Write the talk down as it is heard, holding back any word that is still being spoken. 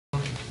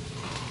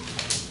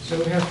So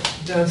we have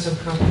done some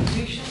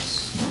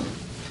computations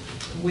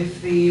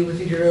with the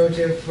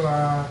derivative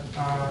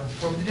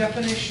from the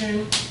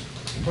definition,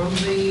 from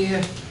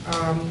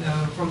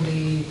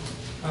the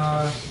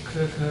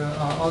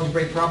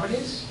algebraic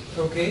properties,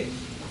 okay,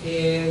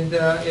 and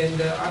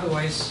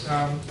otherwise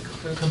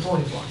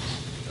component ones,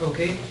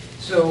 okay.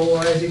 So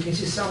as you can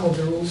see, some of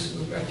the rules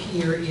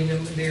appear in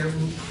they're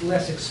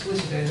less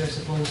explicit as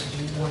opposed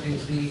to what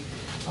is the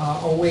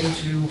a way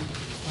to.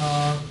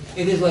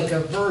 It is like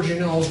a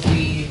version of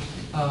the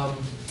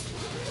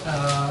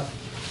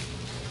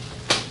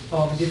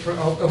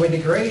of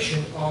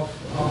integration of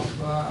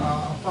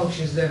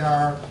functions that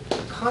are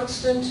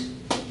constant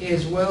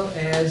as well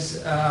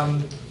as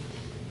a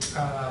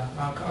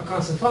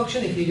constant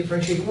function. If you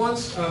differentiate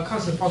once,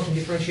 constant function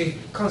differentiate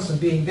constant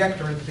being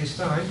vector at this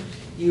time.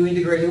 You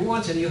integrate it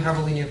once and you have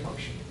a linear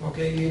function.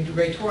 Okay, you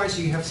integrate twice,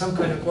 you have some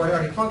kind of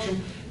quadratic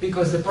function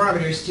because the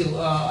parameter is still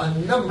a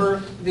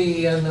number.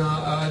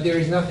 There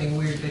is nothing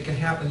weird that can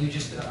happen. You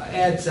just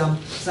add some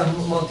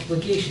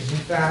multiplications. In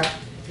fact,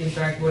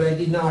 what I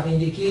did not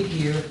indicate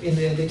here in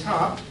the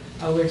top,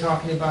 we're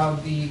talking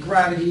about the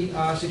gravity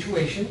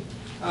situation.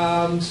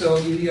 So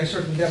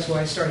certainly that's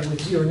why I started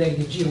with 0,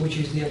 negative g, which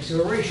is the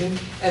acceleration.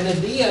 And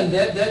at the end,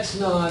 that's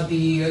not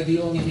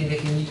the only thing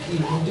that you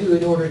can do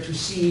in order to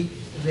see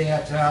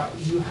that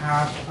you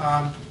have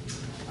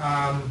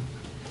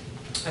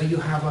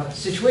a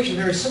situation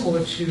very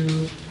similar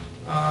to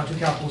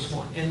calculus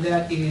 1, and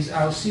that is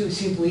I'll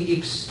simply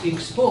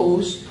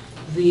expose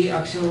the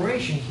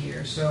acceleration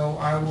here. So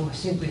I will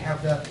simply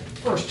have the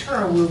first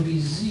term will be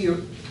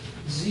 0,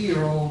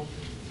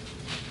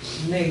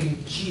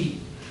 negative g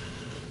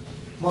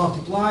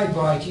multiplied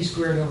by t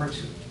squared over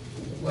 2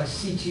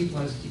 plus ct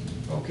plus d.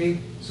 Okay,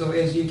 so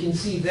as you can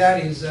see,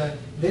 that is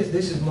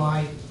this is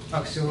my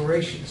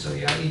acceleration. So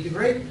yeah, I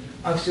integrate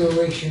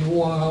acceleration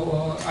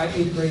 1. I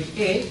integrate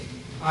a.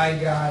 I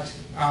got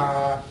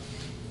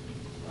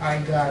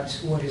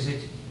what is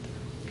it?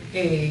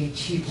 A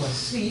t plus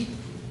c.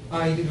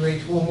 I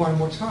integrate one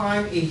more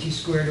time. A t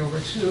squared over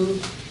 2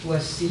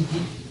 plus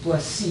cd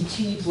plus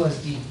ct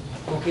plus d.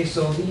 Okay,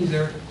 so these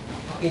are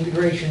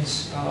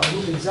integrations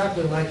look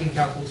exactly like in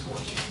calculus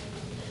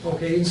 1.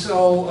 Okay, and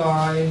so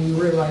and you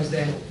realize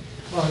that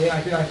well, yeah,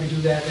 I could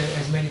do that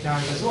as many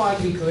times as like,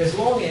 because as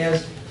long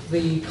as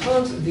the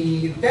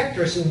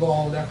vectors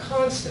involved are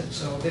constant.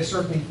 So there's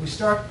certainly, if we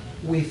start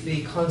with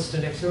the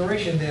constant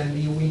acceleration, then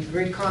we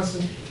integrate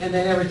constant, and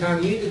then every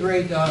time you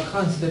integrate,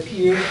 constant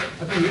appears,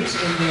 and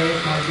then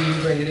it might be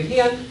integrated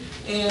again,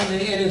 and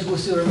it will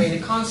still remain a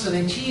constant.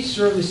 And t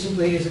serves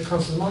simply as a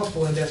constant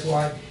multiple, and that's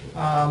why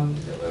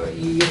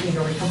you think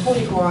of it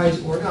component-wise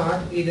or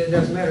not, it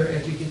doesn't matter.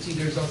 As you can see,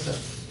 there's also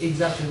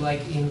exactly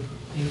like in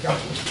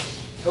calculus.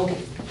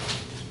 Okay.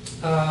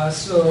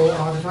 So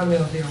the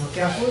fundamental theorem of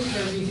calculus,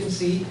 as you can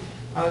see,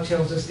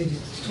 tells us that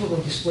it's total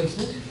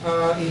displacement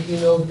if you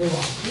know the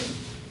velocity.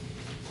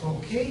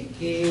 Okay,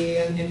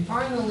 and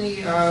finally,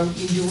 how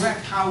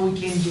we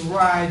can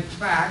derive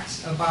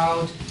facts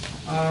about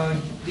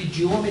the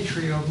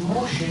geometry of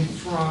motion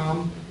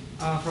from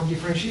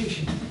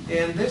differentiation.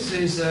 And this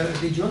is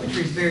the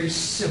geometry is very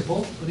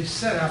simple. The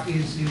setup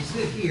is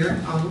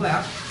here on the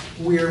left,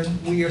 where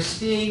we are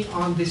staying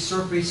on the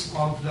surface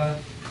of the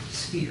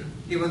sphere,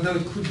 even though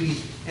it could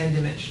be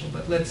n-dimensional.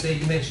 But let's say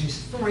dimension is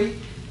 3.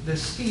 The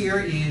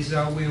sphere is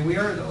where we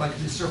are, like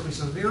the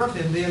surface of the Earth,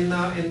 and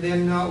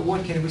then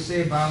what can we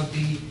say about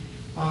the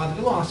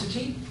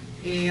velocity?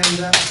 And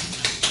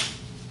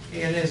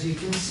as you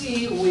can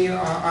see,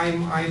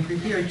 I'm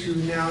prepared to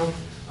now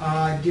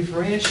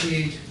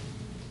differentiate.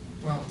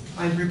 Well,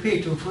 I'm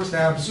prepared to first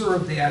I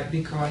observe that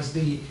because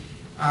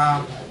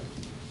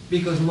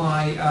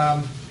my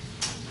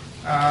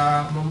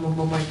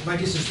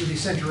distance to the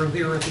center of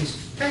the Earth is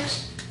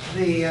fixed.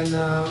 The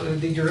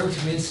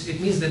derivative means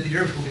that the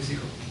derivative is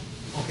 0.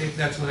 Okay,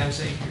 that's what I'm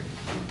saying here.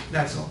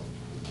 That's all.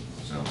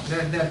 So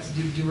that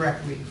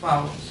directly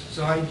follows.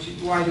 So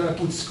why do I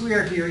put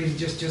square here is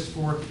just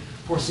for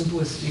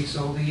simplicity.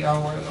 So the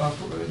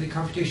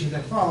computations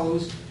that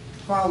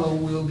follow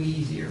will be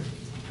easier.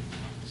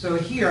 So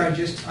here I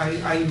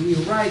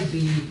rewrite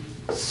the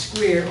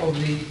square of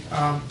the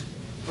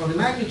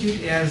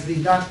magnitude as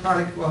the dot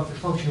product of the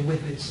function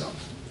with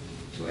itself.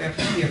 So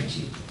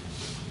ft.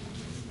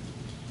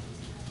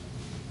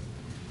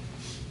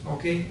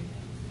 Okay.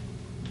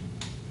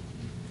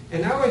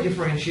 And now I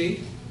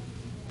differentiate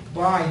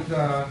by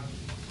the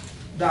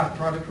dot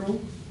product rule.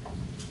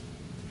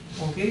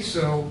 Okay,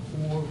 so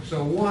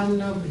one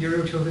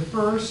derivative of the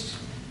first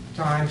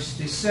times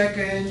the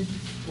second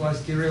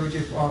plus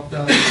derivative of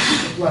the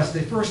plus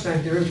the first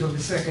times derivative of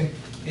the second,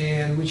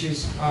 and which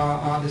is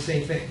the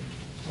same thing,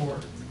 or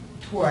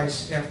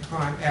twice f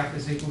prime f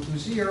is equal to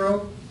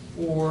 0,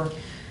 or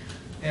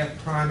f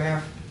prime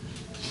f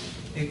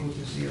equal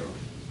to 0.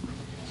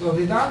 So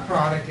the dot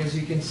product, as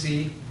you can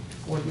see,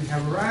 what we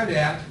have arrived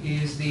at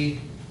is this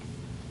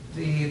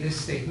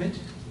statement.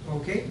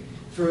 Okay,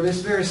 through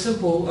this very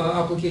simple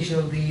application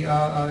of the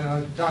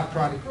dot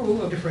product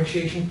rule of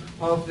differentiation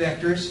of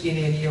vectors in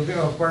any of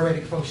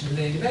parametric functions in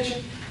any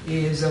dimension,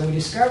 is we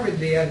discovered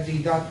that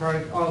the dot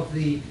product of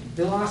the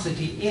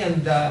velocity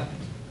and the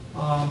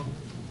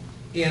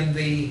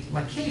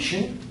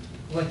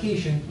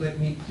location, let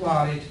me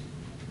plot it,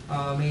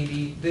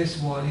 maybe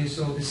this one is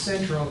so the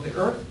center of the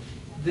Earth.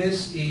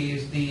 This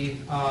is the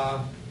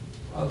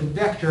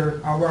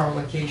vector of our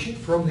location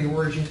from the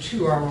origin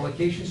to our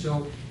location,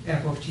 so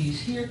f of t is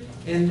here.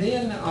 And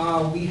then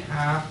we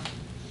have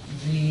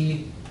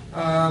the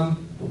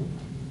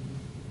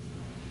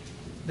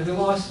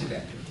velocity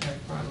vector, f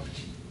prime of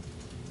t.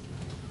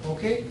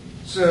 Okay,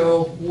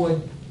 so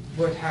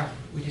what have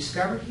we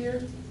discovered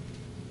here?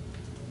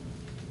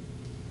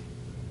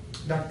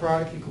 Dot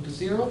product equal to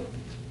 0.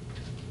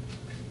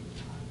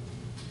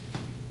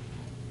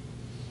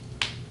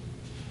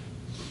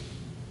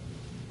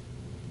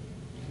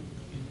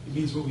 It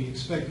means what we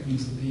expect. It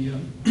means that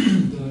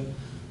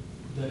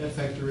the f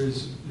vector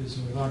is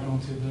orthogonal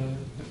to the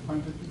f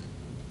prime vector.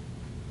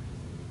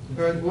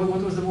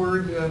 What was the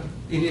word?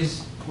 It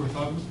is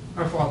Orthogonal.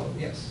 orthogonal.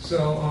 Yes.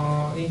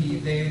 So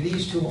indeed,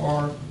 these two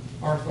are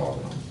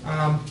orthogonal.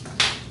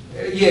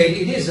 Yeah,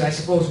 it is. I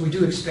suppose we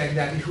do expect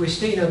that. If we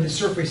stayed on the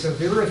surface of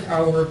the Earth,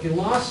 our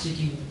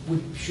velocity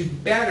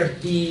should better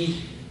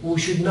be. We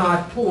should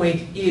not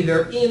point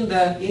either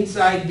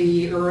inside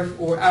the Earth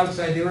or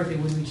outside the Earth. It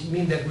would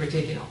mean that we're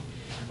taking off.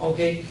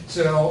 Okay,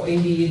 so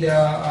indeed,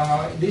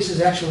 this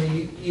is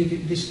actually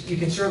you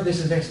can serve this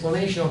as an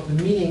explanation of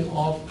the meaning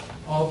of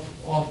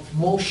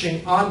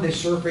motion on the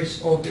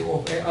surface of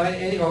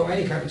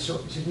any kind of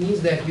surface. It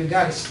means that you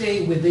got to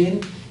stay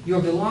within your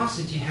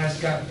velocity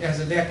as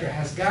a vector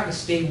has got to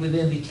stay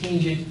within the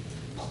tangent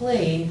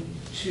plane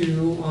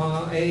to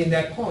in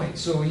that point.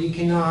 So you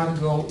cannot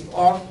go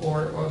off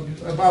or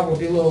above or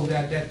below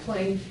that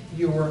plane.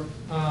 Your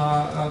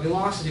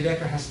velocity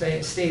vector has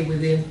to stay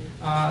within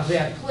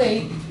that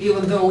plane,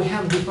 even though we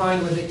haven't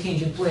defined what the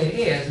tangent plane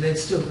is.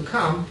 That's still to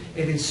come.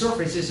 It is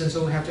surfaces, and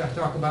so we have to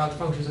talk about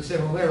functions of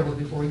several variables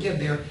before we get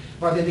there.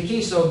 But in the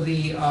case of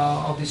the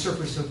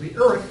surface of the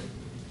Earth,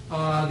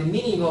 the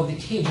meaning of the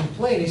tangent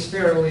plane is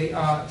fairly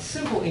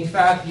simple. In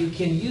fact, you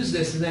can use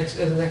this as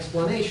an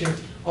explanation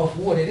of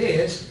what it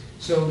is.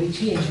 So the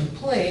tangent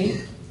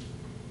plane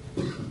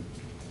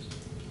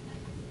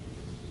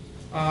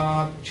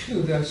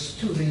to the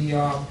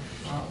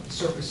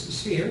surface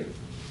sphere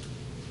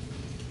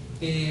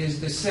is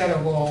the set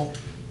of all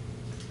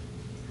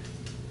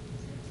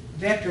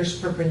vectors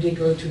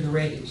perpendicular to the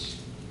radius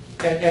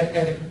at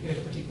a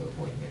particular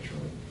point,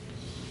 naturally.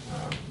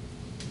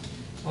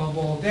 Of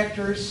all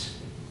vectors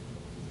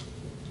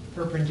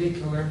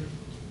perpendicular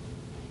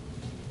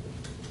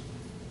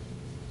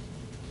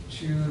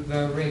to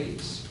the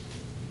radius,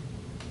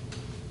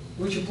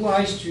 which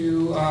applies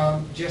to,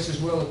 just as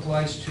well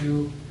applies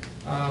to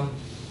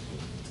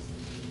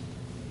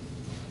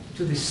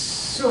the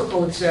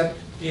circle, except,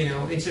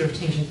 instead of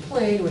tangent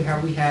plane,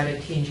 we had a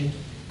tangent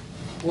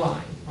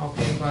line,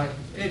 okay, but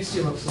it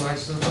still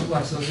applies. So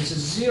this is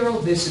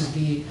 0, this is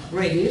the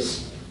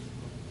radius,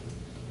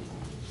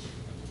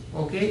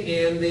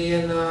 okay, and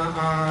then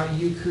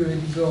you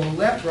could go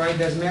left, right,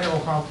 doesn't matter, or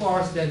how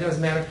far, so that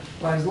doesn't matter,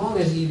 but as long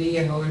as the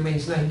angle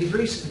remains 90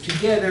 degrees,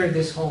 together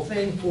this whole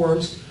thing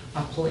forms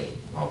a plane,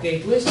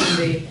 okay, at least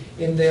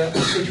in the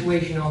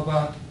situation of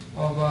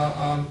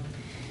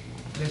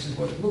this is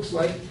what it looks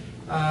like.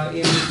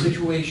 In the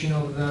situation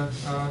of the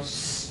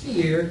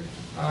sphere,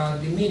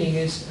 the meaning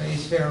is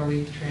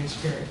fairly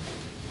transparent,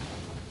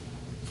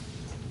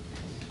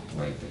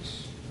 like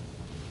this.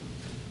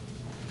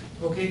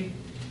 Okay,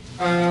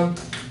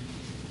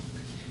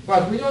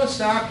 but we don't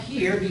stop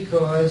here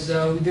because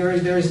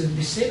there is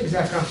the same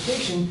exact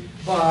computation,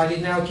 but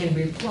it now can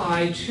be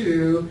applied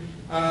to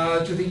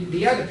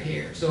the other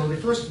pair. So the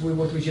first,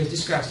 what we just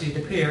discussed,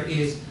 the pair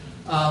is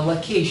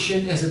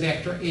location as a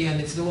vector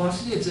and its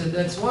velocity.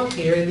 That's one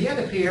pair, and the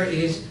other pair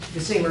is the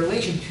same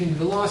relation between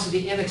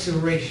velocity and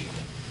acceleration.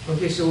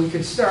 Okay, so we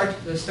could start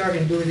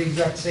and do the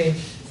exact same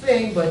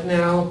thing, but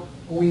now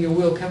we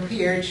will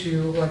compare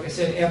to, like I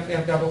said,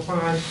 f double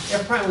prime,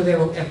 f prime with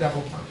f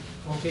double prime.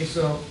 Okay,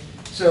 so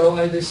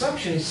the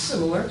assumption is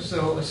similar.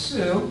 So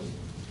assume,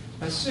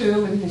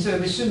 instead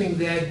of assuming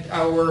that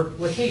our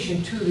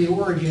location to the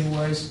origin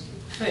was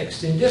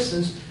fixed in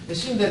distance,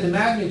 assume that the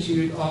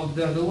magnitude of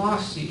the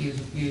velocity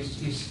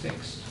is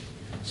fixed.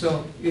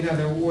 So in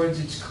other words,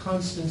 it's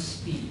constant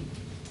speed.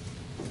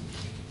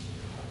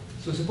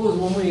 So suppose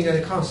we're moving at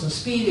a constant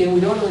speed, and we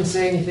don't even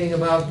say anything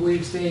about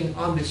waves staying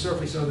on the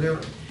surface of the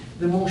Earth.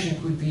 The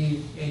motion could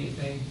be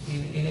anything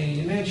in any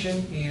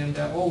dimension, and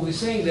all we're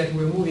saying that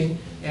we're moving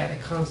at a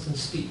constant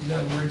speed. In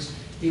other words,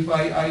 if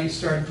I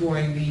start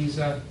drawing these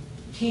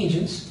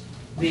tangents,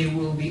 they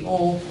will be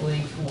all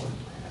plane formed.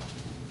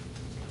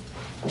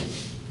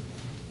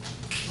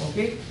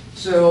 Okay,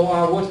 so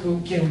what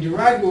can we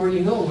derive? We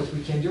already know what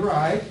we can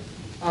derive.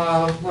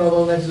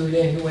 Well, let's do it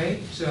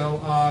anyway.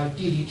 So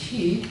d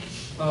dt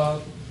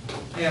of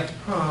f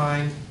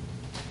prime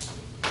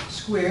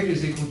squared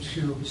is equal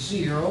to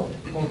 0.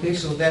 Okay,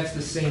 so that's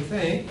the same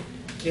thing.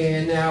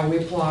 And now we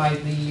apply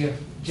the,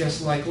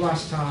 just like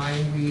last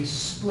time, we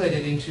split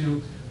it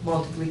into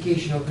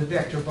multiplication of the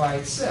vector by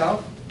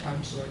itself.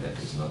 I'm sorry, that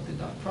is not the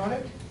dot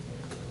product,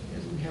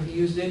 as we have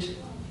used it.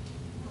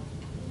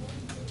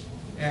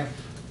 F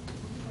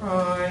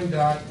prime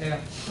dot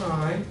F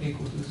prime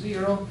equal to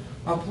 0.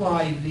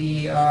 Apply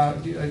the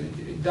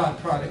dot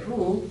product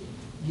rule.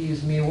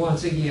 Gives me,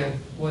 once again,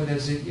 what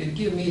does it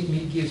give me?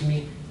 It gives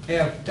me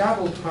F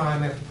double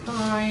prime F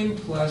prime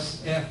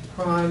plus F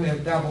prime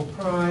F double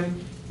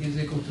prime is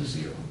equal to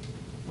 0.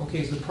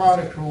 Okay, so the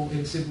product rule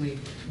is simply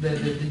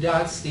the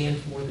dots stand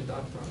for the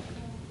dot product.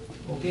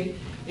 Okay,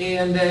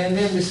 and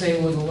then the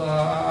same little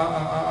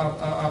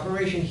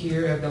operation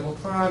here, F double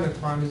prime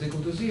is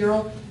equal to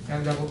 0,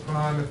 F double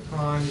prime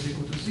is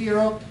equal to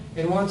 0,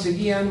 and once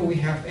again we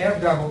have F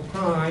double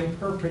prime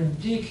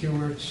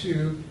perpendicular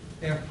to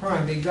F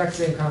prime, the exact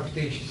same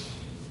computation.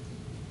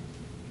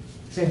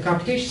 Same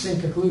computation, same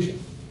conclusion.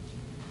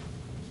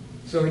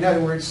 So in other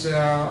words,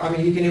 I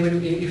mean, you can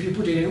even, if you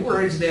put it in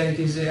words, then it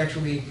is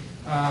actually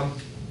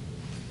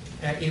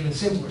even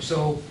simpler.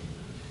 So,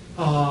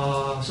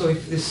 so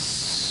if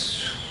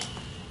this,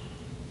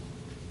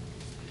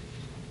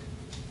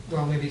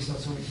 well, maybe it's not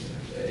so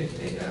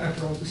easy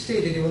after all to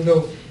state it, even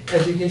though,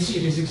 as you can see,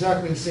 it is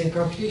exactly the same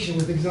computation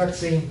with exact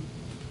same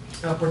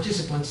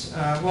participants.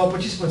 Well,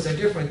 participants are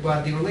different,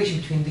 but the relation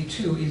between the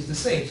two is the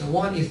same. So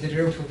one is the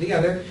derivative of the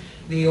other.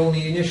 The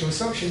only initial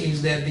assumption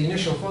is that the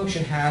initial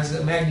function has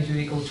a magnitude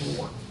equal to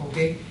 1.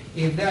 Okay?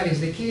 If that is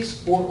the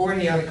case, or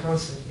any other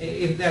constant,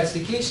 if that's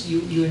the case,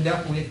 you end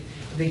up with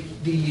the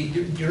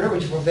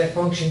derivative of that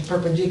function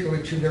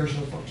perpendicular to the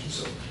original function.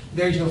 So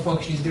the original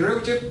function is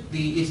derivative,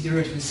 its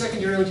derivative is second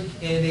derivative,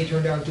 and they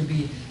turned out to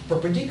be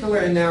perpendicular,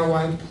 and now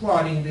I'm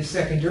plotting the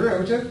second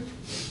derivative.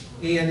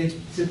 And it's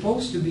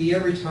supposed to be,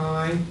 every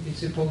time, it's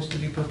supposed to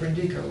be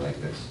perpendicular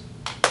like this.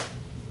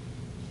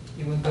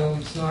 Even though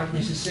it's not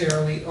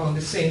necessarily on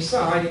the same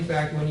side. In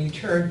fact, when you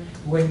turn,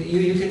 when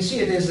you can see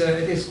it is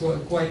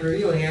quite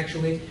revealing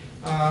actually,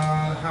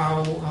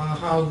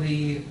 how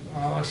the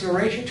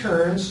acceleration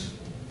turns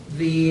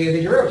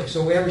the derivative.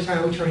 So every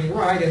time we're turning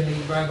right,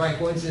 and by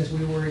coincidence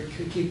we were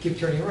keep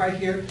turning right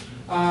here,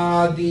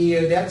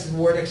 that's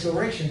what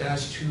acceleration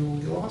does to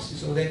velocity.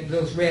 So that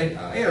those red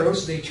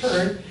arrows, they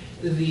turn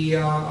the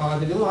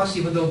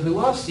velocity, even though the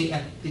velocity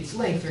at its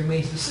length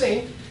remains the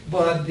same,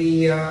 but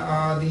the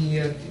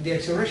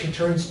acceleration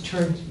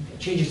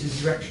changes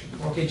its direction.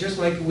 Okay, just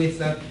like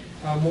with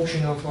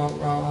motion of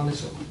on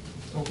this one.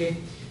 Okay,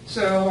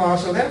 so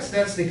so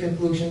that's the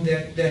conclusion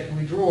that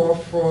we draw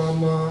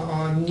from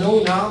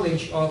no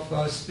knowledge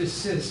of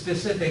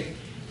specific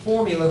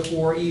formula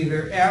for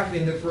either f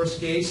in the first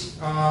case.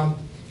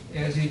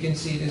 As you can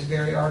see, it is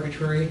very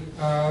arbitrary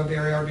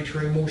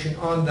motion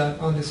on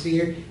the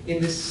sphere.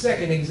 In the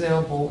second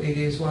example, it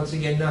is once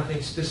again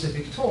nothing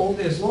specific told,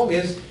 as long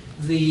as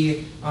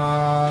the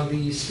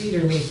speed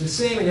remains the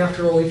same. And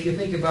after all, if you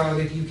think about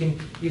it, you can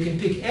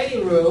pick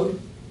any road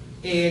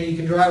and you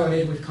can drive on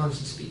it with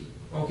constant speed.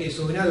 Okay,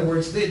 so in other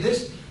words,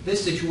 this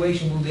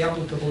situation will be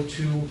applicable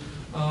to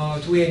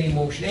any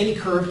motion. Any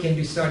curve can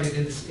be studied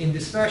in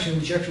this fashion,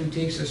 which actually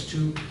takes us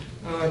to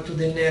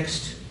the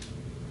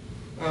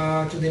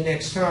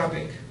next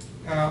topic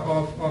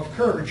of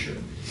curvature.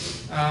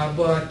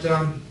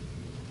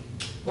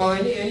 Well,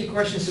 any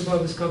questions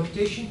about this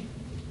computation?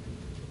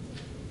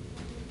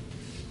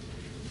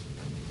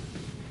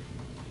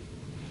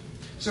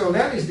 So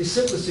that is the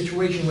simplest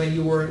situation when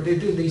you were,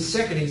 the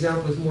second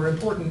example is more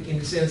important in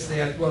the sense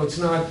that, well, it's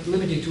not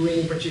limited to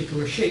any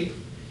particular shape,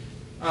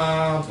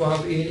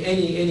 but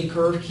any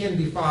curve can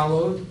be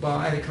followed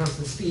at a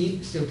constant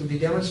speed, still to be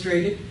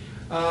demonstrated.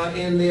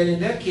 And then in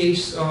that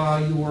case,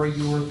 your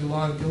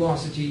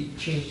velocity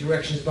changed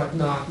directions but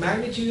not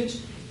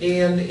magnitudes.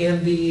 And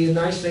the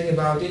nice thing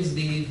about it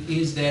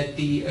is that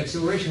the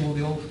acceleration will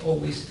be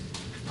always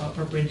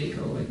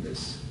perpendicular like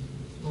this,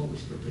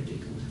 always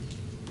perpendicular.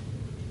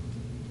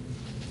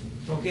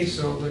 Okay,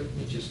 so let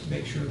me just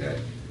make sure that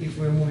if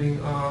we're moving,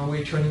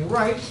 we're turning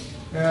right.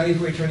 If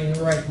we're turning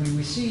right,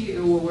 we see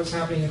what's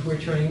happening. If we're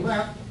turning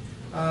left,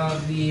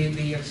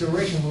 the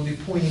acceleration will be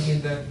pointing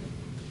in the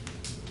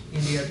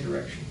other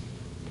direction.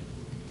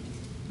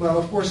 Well,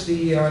 of course,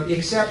 the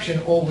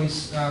exception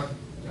always, I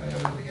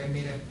don't think I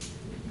made a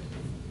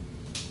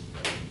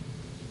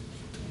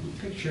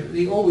picture.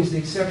 Always the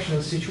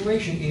exceptional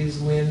situation is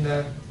when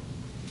the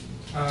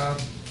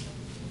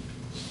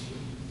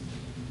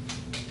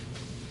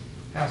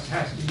has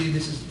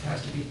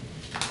to be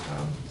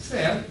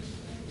said.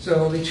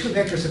 So the two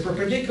vectors are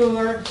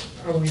perpendicular,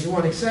 only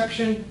one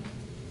exception.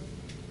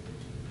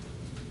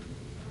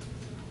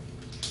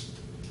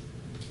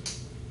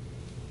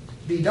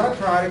 The dot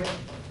product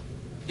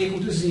equal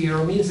to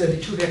 0 means that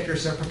the two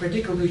vectors are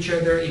perpendicular to each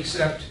other,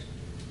 except,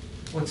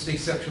 what's the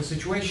exceptional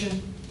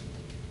situation?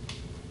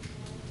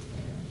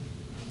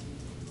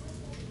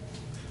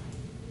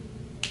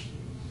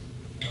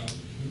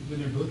 When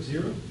they're both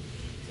 0?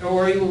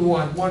 or you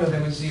want one of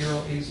them is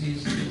 0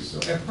 so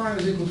f prime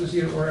is equal to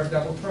 0 or f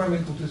double prime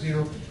equal to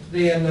 0,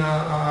 then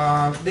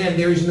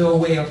there is no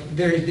way of,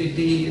 there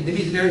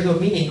is no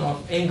meaning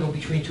of angle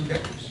between two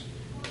vectors.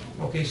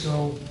 Okay,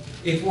 so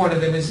if one of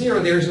them is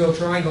 0, there is no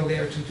triangle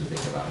there to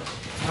think about.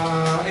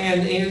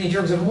 And in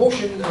terms of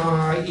motion,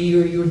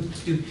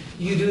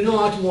 you do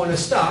not want to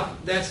stop.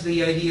 That's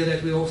the idea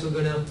that we're also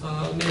going to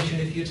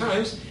mention a few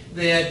times,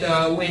 that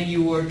when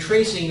you are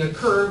tracing a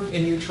curve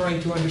and you're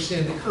trying to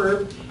understand the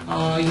curve,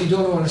 you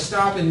don't want to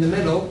stop in the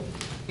middle,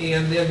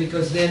 and then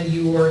because then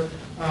you are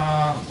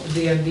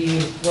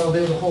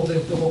the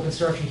whole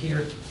construction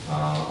here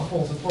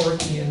falls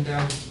apart, and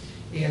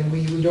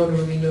we don't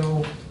really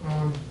know.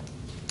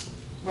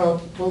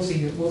 Well, we'll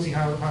see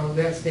how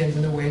that stands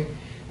in the way.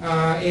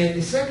 And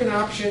the second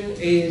option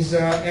is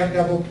f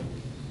double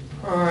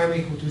prime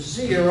equal to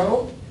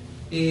 0.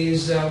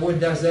 Is what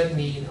does that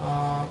mean?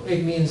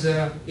 It means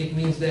that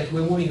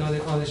we're moving on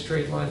a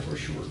straight line for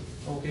sure.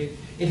 Okay.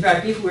 In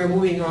fact, if we're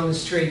moving on a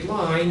straight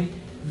line,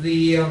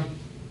 the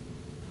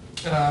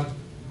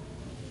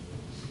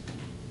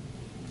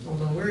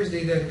hold on, where is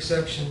that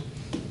exception?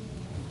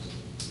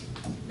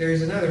 There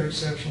is another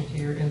exception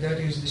here, and that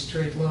is the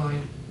straight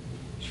line.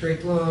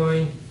 Straight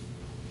line,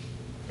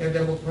 f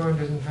double prime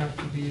doesn't have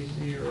to be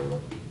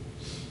 0.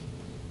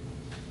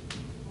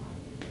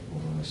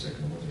 Hold on a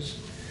second, what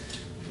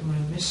am I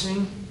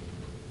missing?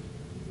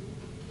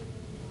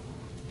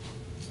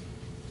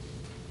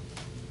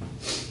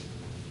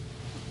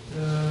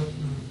 Okay.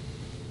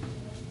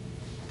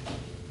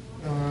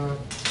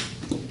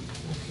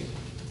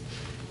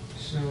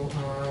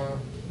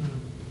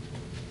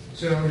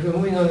 So if we're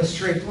moving on a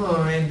straight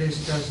line,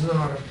 this does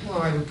not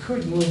apply. We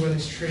could move on a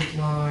straight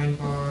line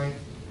by,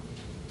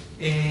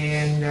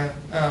 and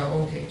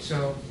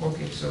so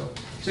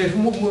if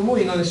we're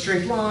moving on a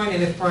straight line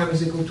and f prime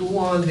is equal to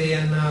 1,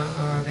 then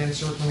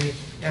certainly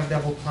f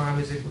double prime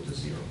is equal to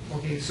 0.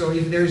 Okay, so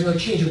if there is no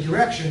change of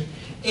direction,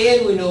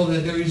 and we know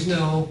that there is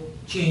no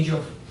change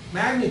of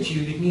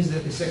magnitude, it means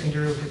that the second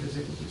derivative is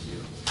equal to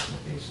 0.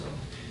 Okay,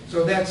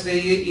 so that's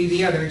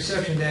the other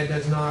exception that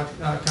does not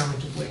come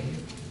into play here.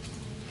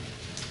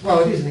 Well,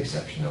 it is an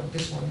exception. No,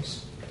 this one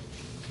is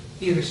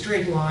either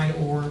straight line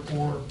or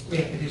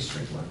yeah, it is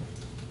straight line.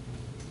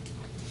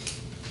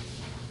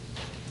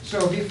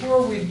 So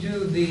before we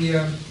do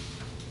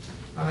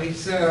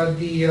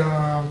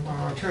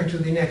turn to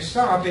the next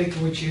topic,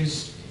 which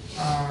is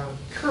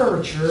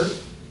curvature,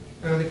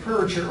 the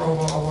curvature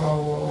of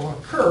a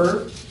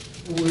curve,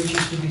 which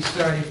is to be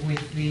studied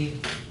with the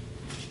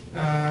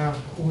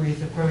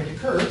parametric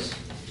curves.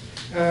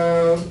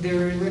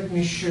 Let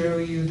me show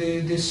you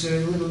this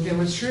little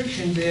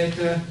demonstration that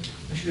I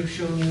should have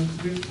shown you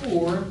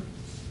before.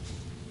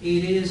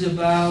 It is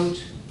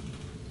about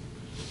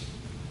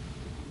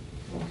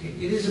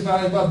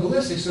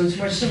ballistics, so it's a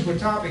much simpler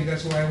topic.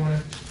 That's why I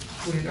want to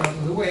put it out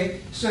of the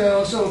way.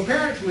 So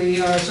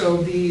apparently,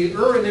 the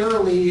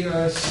early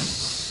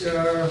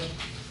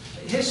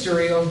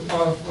history of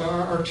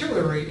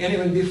artillery, and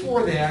even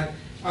before that,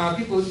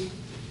 people,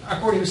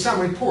 according to some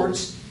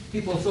reports,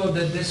 people thought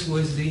that this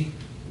was the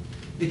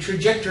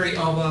trajectory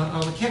of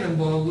a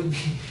cannonball would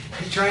be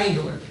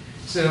triangular.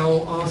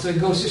 So it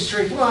goes a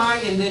straight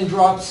line and then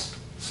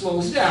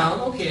slows down,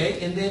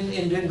 okay, and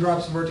then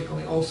drops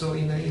vertically. Also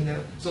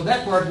so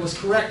that part was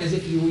correct, as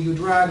if you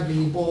drag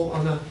the ball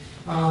on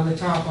the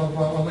top of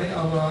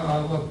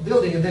a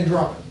building and then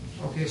drop it.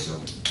 Okay, so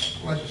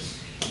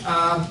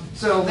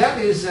that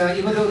is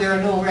even though there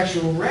are no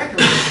actual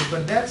records,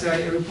 but that's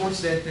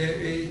reports that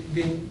have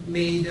been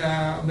made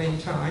many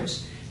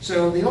times.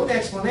 So the only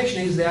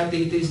explanation is that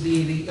it is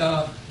the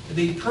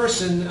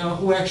person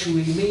who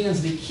actually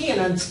mans the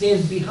cannon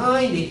stands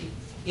behind it,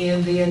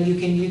 and then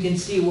you can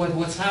see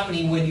what's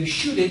happening when you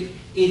shoot it.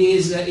 It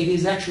is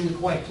actually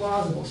quite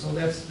plausible. So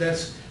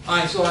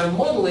so I'm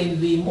modeling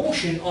the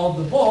motion of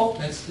the ball.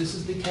 This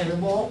is the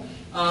cannonball,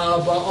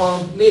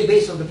 but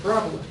based on the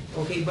parabola.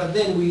 Okay, but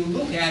then we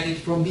look at it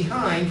from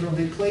behind, from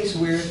the place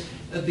where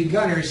the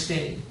gunner is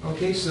standing.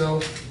 Okay,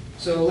 so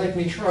let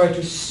me try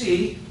to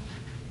see.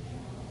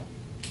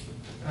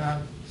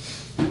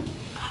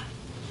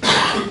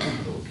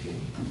 Okay.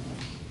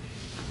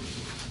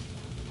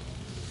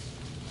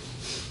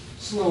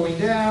 Slowing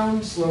down,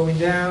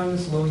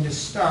 the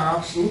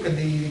stops. Look at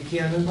the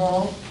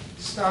cannonball.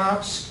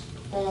 Stops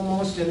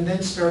almost, and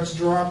then starts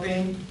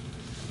dropping.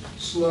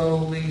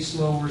 Slowly,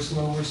 slower.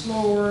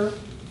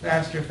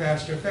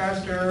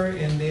 Faster,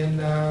 and then,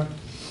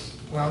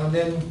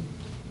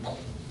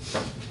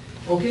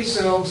 okay,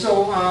 so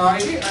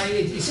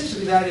it seems to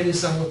me that it is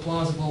somewhat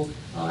plausible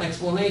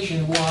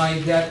explanation why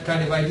that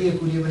kind of idea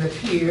could even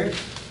appear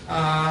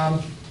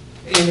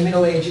in the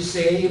Middle Ages,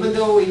 say, even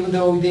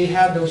though they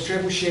had those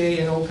trebuchet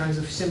and all kinds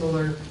of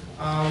similar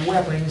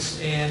weapons,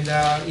 and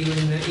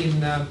even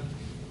in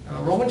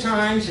Roman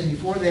times and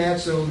before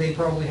that, so they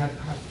probably have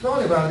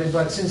thought about it,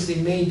 but since the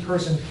main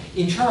person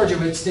in charge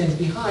of it stands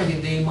behind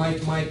it, they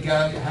might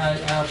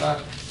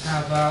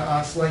have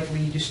a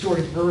slightly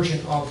distorted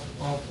version of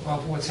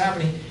what's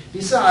happening.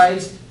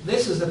 Besides,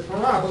 this is the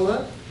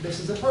parabola, this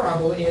is a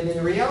parabola, and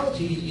in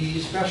reality,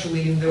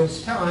 especially in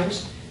those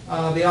times,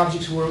 the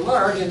objects were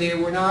large and they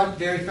were not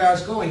very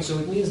fast going, so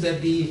it means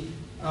that the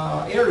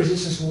air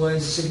resistance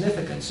was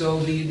significant. So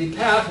the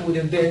path would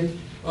have been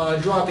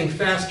dropping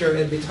faster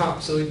at the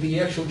top, so the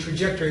actual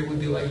trajectory would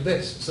be like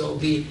this. So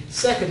the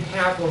second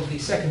half of the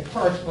second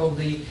part of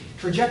the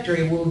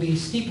trajectory will be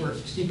steeper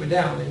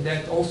down, and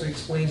that also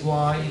explains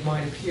why it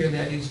might appear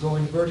that it's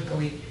going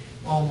vertically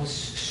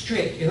almost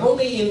straight. And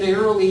only in the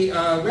early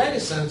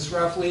Renaissance,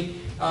 roughly,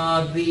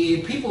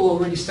 the people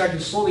already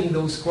started solving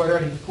those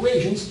quadratic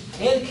equations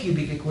and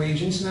cubic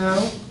equations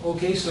now.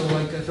 Okay, so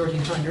like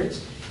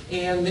 1300s.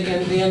 And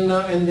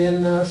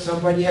then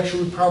somebody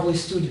actually probably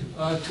stood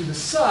to the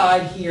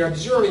side here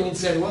observing and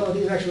said, well,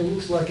 this actually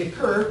looks like a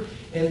curve.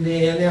 And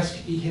then asked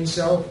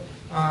himself,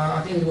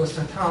 I think it was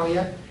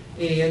Tartaglia,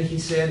 and he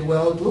said,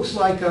 well, it looks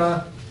like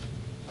a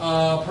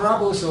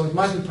parabola, so it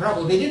must be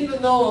parabola. They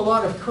didn't know a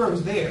lot of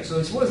curves there, so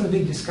it wasn't a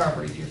big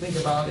discovery if you think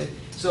about it.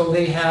 So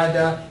they had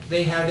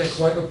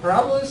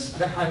parabolas,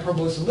 the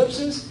hyperbolas,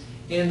 ellipses,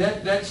 and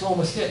that's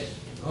almost it.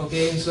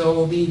 Okay, and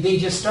so they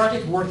just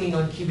started working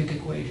on cubic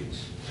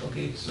equations.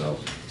 Okay, so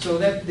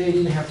that they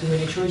didn't have too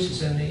many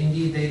choices, and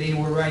indeed they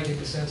were right in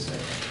the sense that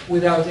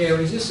without air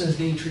resistance,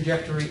 the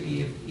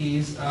trajectory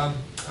is a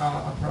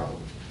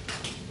problem.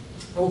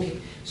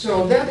 Okay,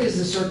 so that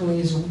certainly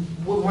is a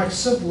much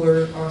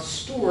simpler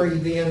story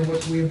than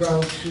what we're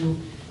about to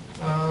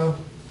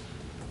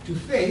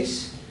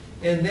face,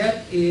 and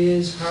that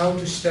is how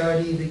to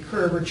study the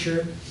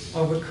curvature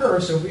of a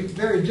curve. So a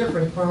very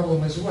different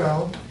problem as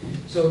well.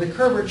 So the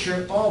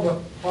curvature of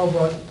a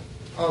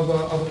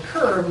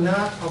curve,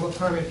 not of a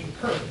parametric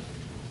curve.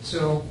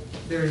 So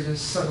there is a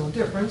subtle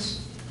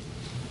difference.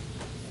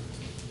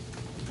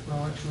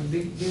 Well, actually,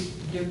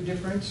 big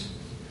difference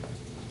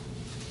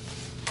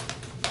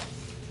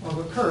of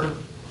a curve.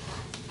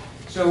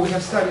 So we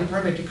have studied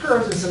parametric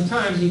curves, and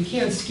sometimes you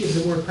can't skip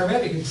the word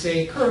parametric and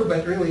say curve,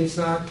 but really it's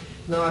not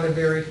a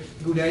very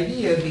good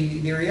idea.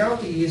 The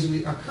reality is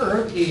a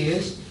curve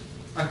is,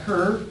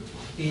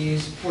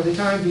 for the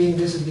time being,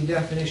 this is the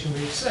definition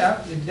we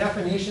accept. The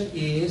definition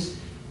is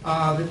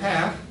the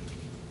path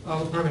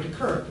of a parametric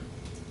curve.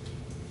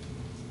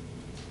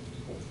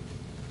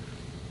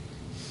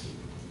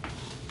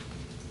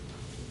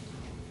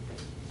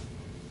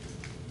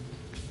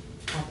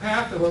 A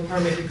path of a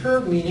parametric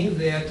curve, meaning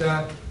that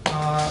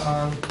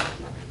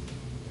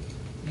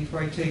if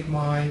I take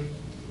my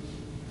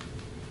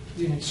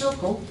unit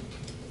circle,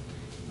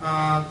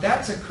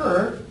 that's a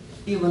curve,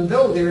 even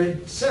though there are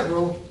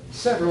several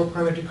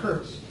parametric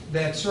curves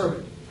that serve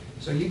it.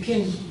 So you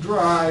can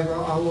drive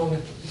along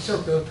a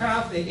circular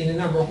path in a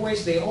number of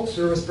ways. They all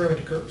serve as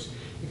parametric curves.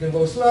 You can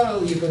go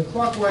slow, you can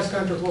clockwise,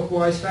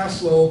 counterclockwise, fast,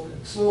 slow,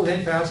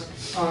 then fast.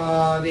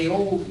 They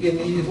all,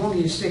 as long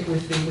as you stick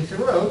with the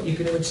road, you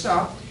can even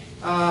stop.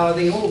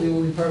 They all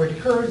will be parametric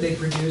curves. They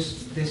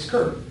produce this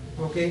curve.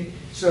 Okay.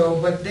 So,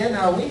 but then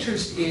our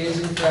interest is,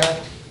 in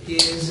fact,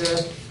 is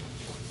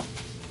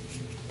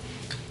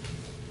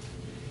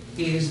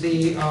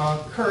the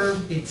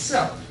curve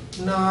itself,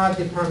 not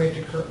the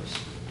parametric curves.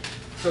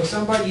 So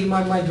somebody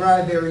might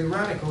drive very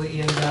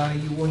radically, and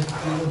you wouldn't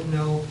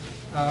know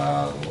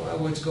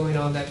what's going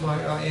on that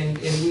much. And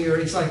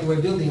it's like we're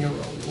building a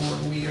road,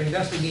 or we are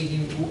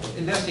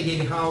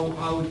investigating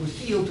how it would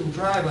feel to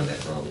drive on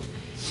that road.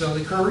 So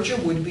the curvature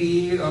would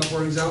be,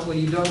 for example,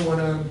 you don't want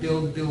to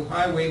build a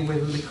highway where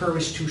the curve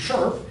is too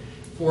sharp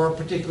for a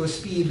particular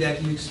speed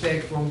that you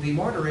expect from the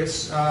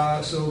motorists,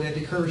 so that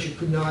the curvature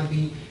could not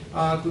be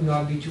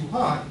too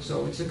high.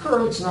 So it's a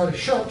curve, it's not a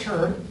sharp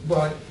turn,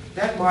 but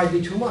that might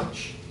be too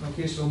much.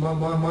 Okay, so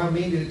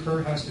maybe the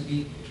curve has to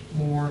be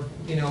more,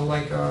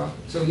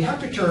 so you have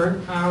to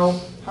turn.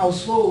 How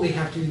slowly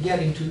have to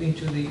get into the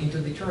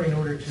turn in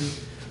order to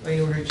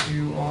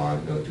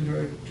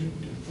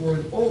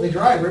for all the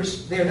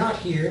drivers, they're not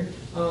here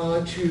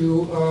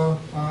to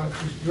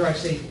drive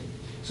safely.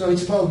 So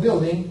it's about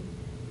building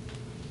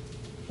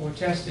or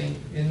testing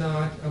and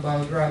not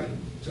about driving.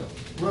 So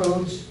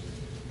roads,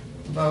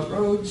 about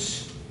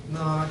roads,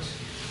 not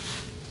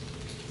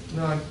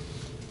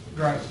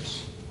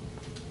drivers.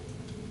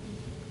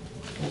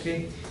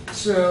 Okay,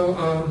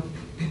 so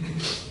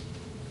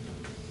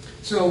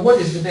so what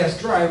is the best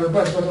driver?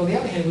 But on the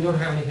other hand, we don't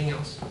have anything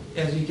else.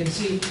 As you can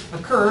see, a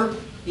curve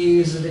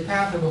is the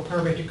path of a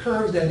parametric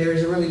curve. That there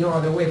is really no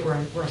other way for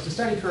us to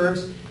study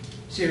curves,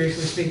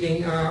 seriously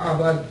speaking,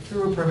 but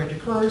through parametric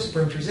curves,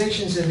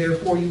 parameterizations, and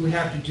therefore we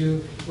have to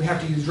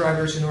use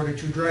drivers in order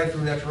to drive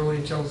through that road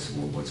and tell us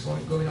what's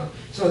going on.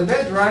 So the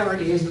best driver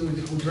is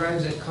who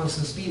drives at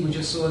constant speed. We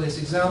just saw this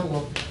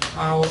example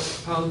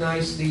of how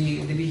nice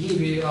the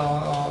behavior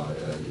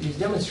is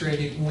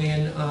demonstrated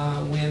when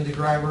the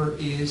driver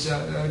is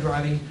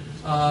driving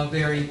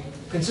very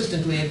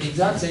consistently at the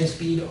exact same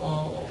speed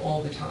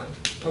all the time.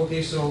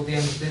 Okay, so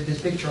then this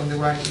picture on the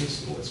right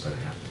is what's going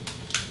to happen.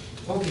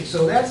 Okay,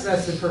 so that's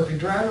the perfect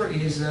driver,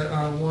 is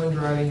one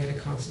driving at a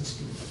constant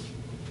speed.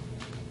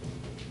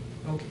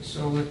 Okay,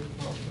 so let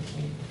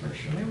me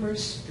refresh your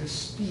memories. The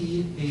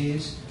speed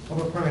is of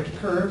a parametric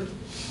curve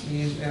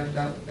is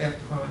f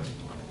prime.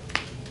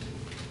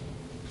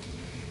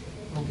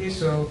 Okay,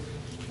 so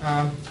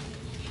and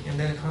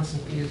then a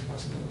constant p is a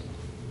possibility.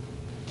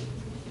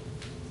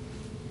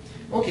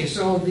 Okay,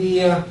 so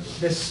the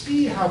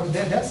speed,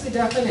 that's the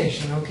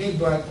definition. Okay,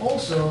 but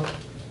also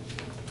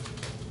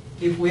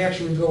if we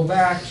actually go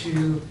back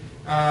to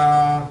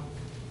and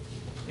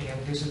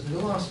this is the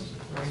velocity,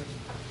 right?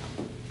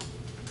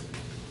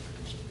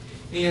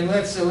 And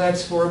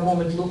let's for a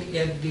moment look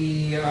at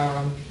the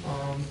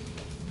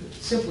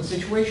simple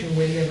situation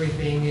when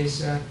everything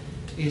is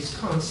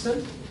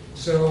constant.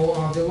 So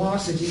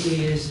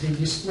velocity is the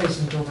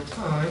displacement over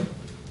time.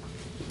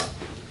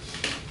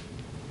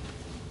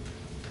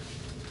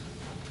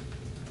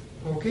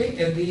 Okay,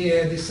 at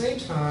the same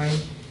time,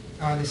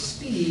 the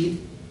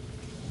speed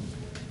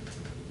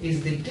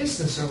is the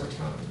distance over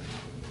time.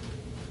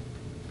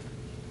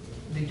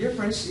 The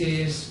difference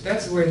is,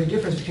 that's where the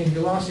difference between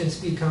velocity and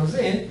speed comes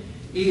in,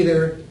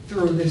 either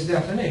through this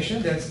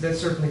definition, that's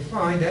certainly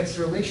fine, that's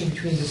the relation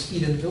between the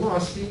speed and the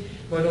velocity,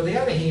 but on the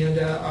other hand,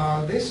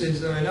 this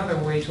is another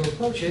way to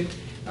approach it.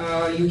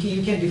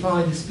 You can't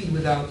define the speed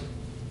without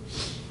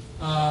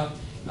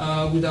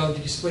the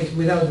displacement,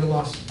 without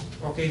velocity.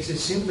 Okay, so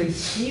simply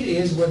speed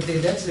is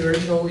that's the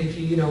original, if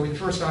the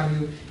first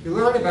time you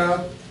learn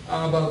about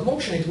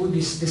motion, it would be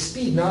the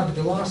speed, not the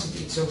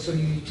velocity. So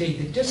you take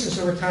the distance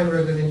over time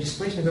rather than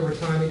displacement over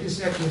time. It is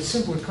actually a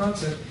simpler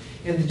concept.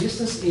 And the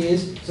distance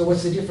is, so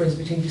what's the difference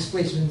between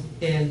displacement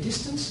and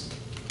distance?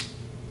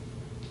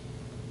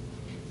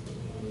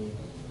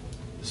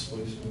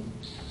 Displacement.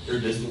 Your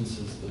distance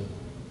is the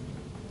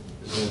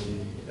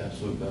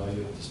absolute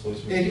value of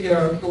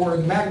displacement. Or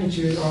the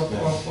magnitude of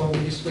the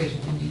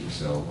displacement, indeed.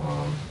 So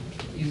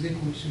is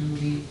equal to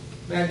the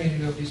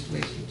magnitude of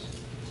displacement.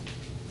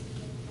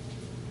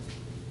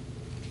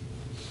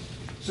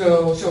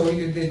 So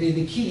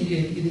the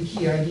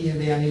key idea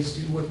then is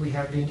what we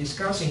have been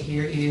discussing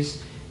here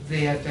is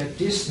that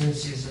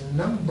distance is a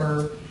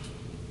number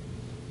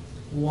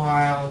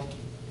while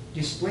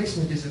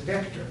displacement is a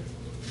vector.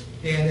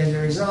 And as a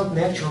result,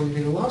 naturally,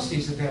 the velocity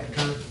is a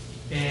vector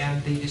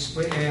and the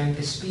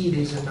speed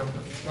is a number.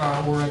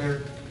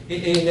 And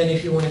then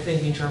if you want to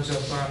think in terms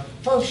of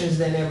functions,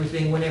 then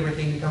when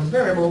everything becomes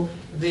variable,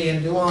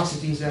 then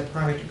velocity is a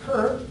parametric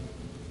curve,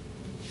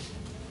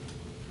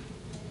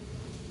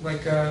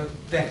 like a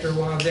vector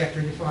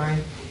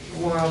defined,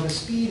 while the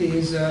speed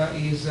is a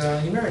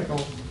numerical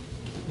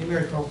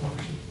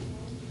function.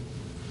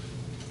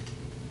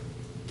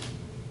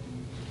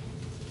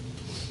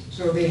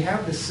 So they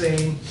have the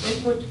same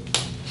input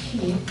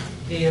t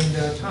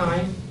and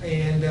time,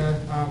 and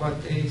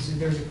but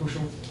there's a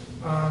crucial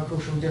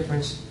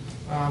difference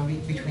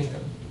between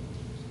them.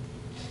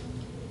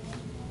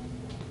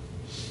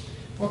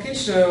 Okay,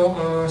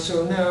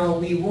 so now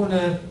we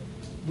wanna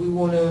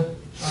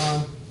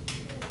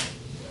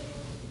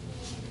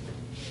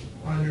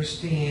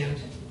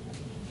understand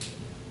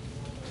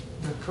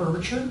the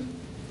curvature,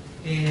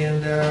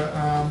 and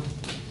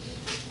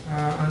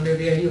under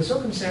the ideal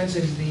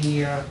circumstances,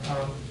 the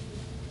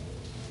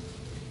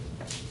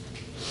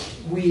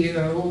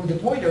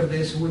point of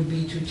this would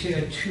be to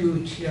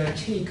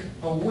take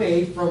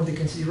away from the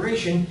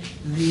consideration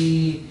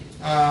the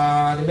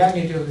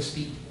magnitude of the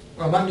speed,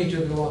 or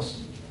magnitude of the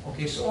velocity.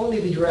 Okay, so only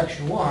the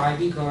direction. Why?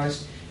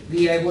 Because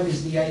what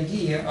is the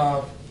idea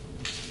of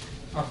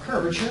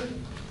curvature?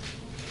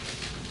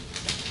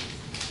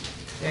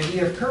 The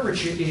idea of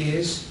curvature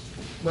is,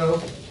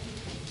 well,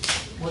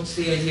 what's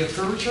the idea of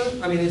curvature?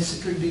 I mean,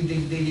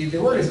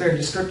 the word is very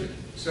descriptive.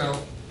 So,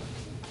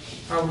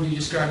 how would you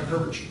describe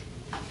curvature?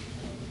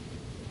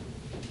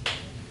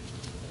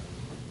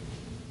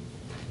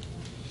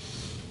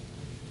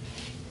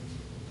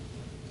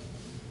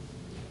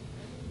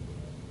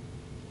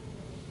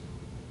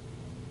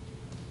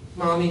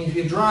 Well, I mean, if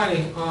you're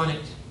driving on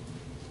it,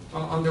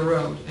 on the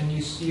road, and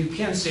you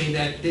can say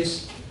that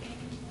this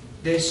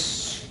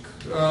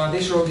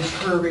road is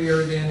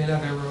curvier than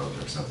another road,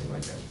 or something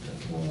like that.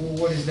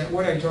 What is that?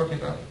 What are you talking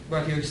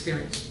about your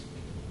experience?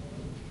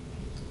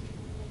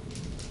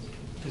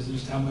 Is it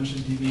just how much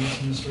it deviates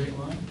from the straight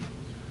line?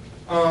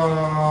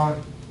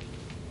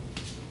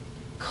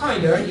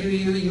 Kinda.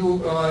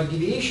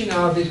 Deviation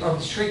of the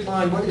straight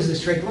line. What is the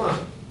straight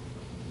line?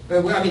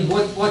 I mean,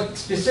 what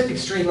specific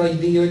straight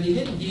line? You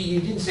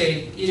didn't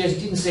say, you just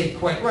didn't say it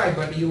quite right,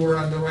 but you were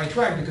on the right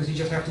track because you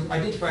just have to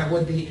identify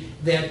what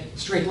that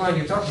straight line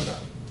you're talking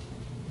about.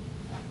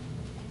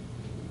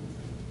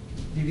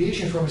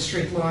 Deviation from a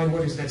straight line.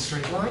 What is that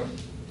straight line?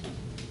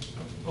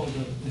 Oh,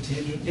 the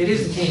tangent? It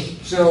is the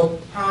tangent. So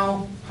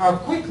how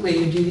quickly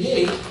you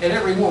deviate at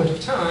every moment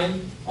of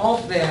time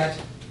off that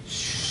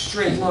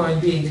straight line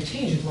being the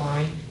tangent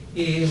line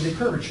is the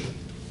curvature.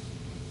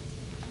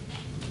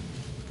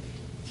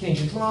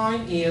 Tangent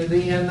line,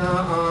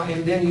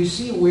 and then you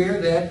see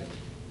where that,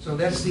 so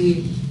that's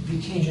the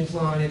tangent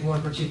line at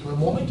one particular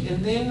moment,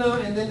 and then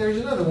there's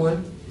another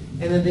one,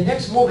 and then the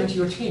next moment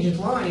your tangent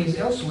line is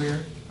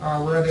elsewhere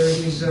rather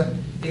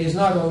it is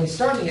not only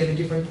starting at a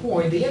different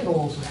point, the angle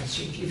also has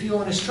changed. If you're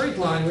on a straight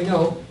line, we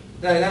know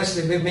that that's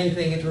the main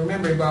thing to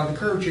remember about the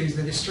curvature is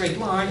that a straight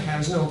line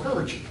has no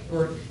curvature.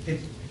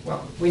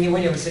 Well, we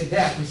never say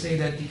that. We say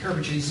that the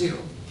curvature is zero.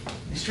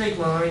 The straight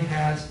line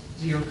has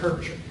zero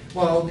curvature.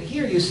 Well,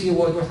 here you see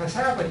what has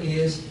happened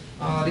is,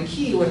 the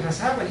key what has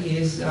happened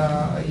is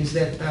that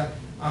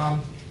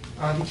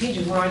the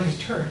tangent line has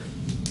turned.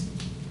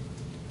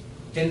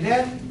 And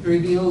that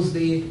reveals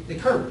the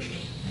curvature.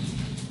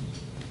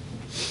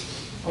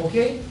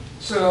 Okay?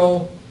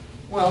 So,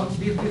 well,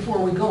 before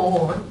we go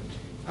on,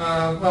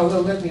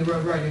 well, let me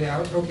write it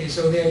out. Okay,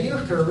 so the idea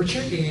of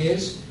curvature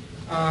is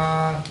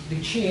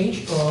the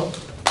change of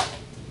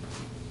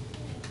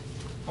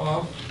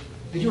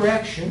the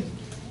direction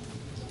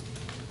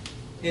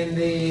in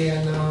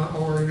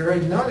or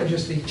not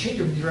just the change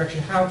of the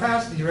direction, how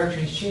fast the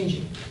direction is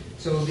changing.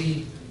 So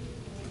the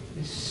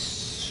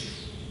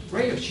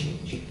rate of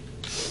change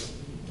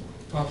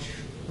of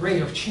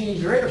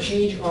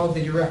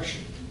the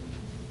direction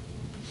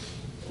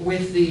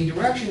with the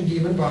direction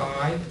given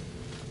by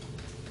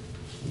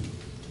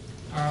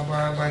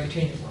the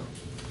tangent line.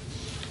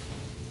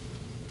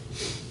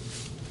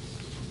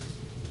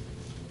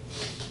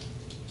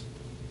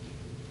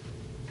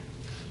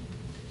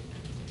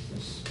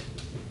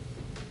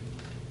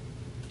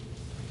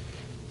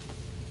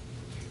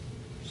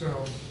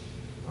 So,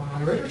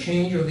 the rate of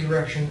change of the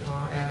direction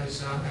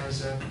as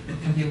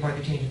given by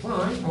the tangent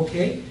line.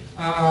 Okay.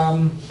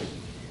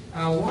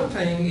 One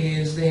thing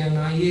is then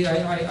I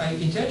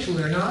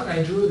intentionally or not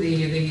I drew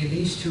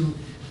these two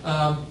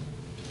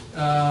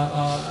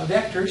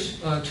vectors,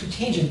 two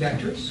tangent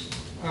vectors,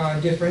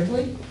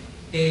 differently,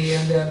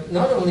 and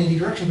not only in the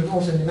direction but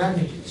also in the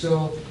magnitude.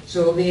 So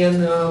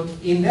then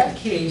in that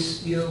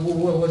case,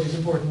 what is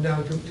important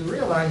now to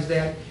realize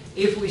that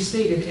if we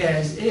state it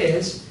as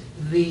is,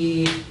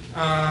 the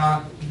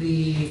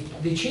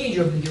change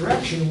of the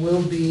direction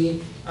will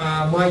be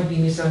might be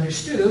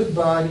misunderstood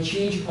by the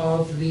change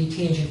of the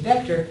tangent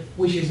vector,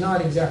 which is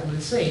not exactly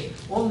the same.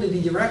 Only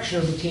the direction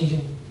of the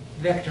tangent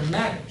vector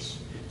matters.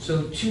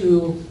 So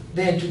to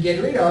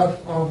get rid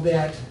of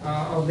that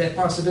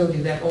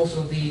possibility that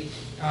also the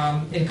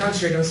and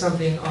concentrate on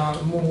something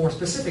more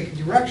specific,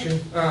 direction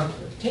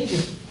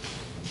tangent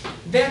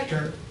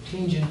vector,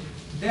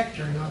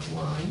 not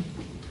line.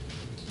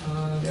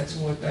 That's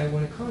what I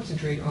want to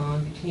concentrate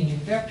on, the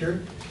tangent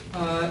vector.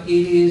 It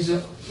is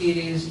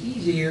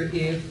easier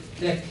if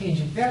that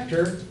tangent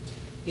vector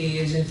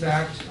is in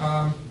fact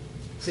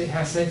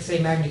has say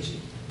magnitude.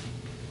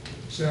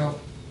 So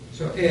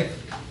if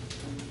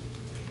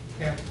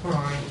f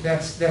prime,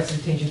 that's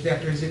the tangent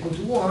vector is equal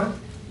to 1,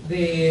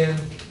 then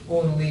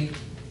only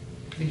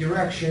the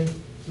direction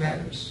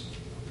matters.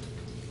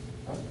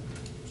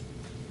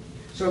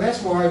 So that's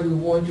why we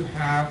want to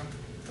have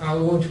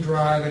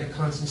drive at a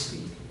constant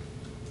speed.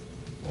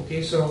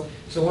 Okay, so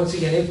once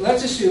again,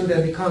 let's assume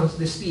that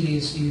the speed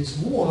is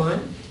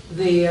 1,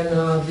 then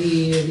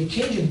the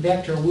tangent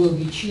vector will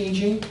be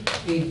changing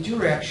a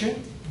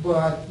direction,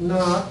 but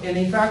not. And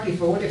in fact,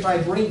 if I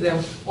bring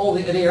them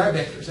they are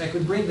vectors, I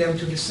could bring them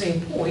to the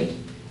same point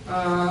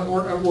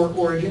or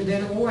origin.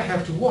 Then all I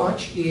have to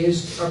watch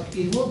is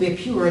it will be a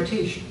pure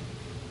rotation.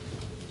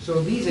 So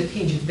these are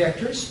tangent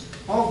vectors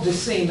of the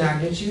same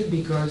magnitude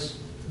because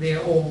they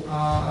are all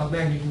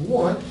magnitude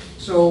 1.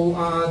 So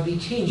the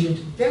tangent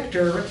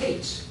vector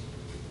rotates.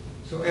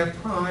 So f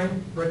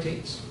prime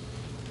rotates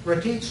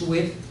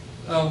with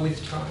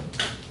time.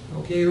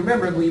 Okay,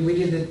 remember we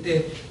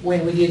did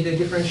when we did the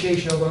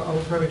differentiation of a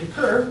parametric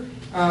curve.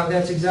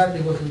 That's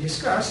exactly what we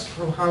discussed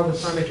from how the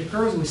parametric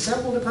curves. We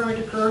sample the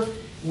parametric curve.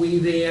 We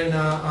then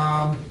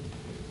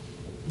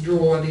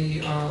draw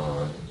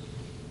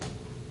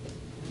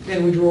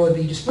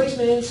the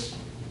displacements.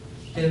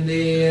 And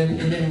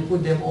then we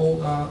put them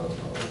all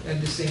at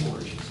the same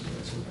origin. So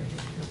that's what I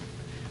have here.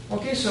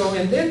 Okay, so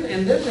and then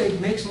it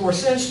makes more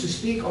sense to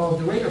speak of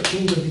the rate of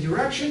change of the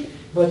direction,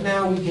 but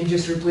now we can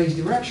just replace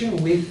direction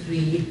with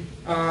the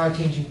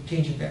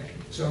tangent vector.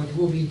 So it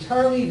will be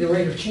entirely the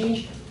rate of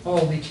change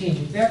of the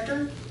tangent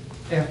vector,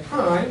 f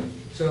prime.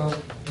 So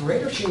the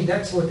rate of change,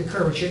 that's what the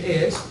curvature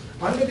is,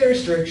 under the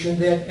restriction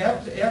that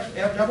f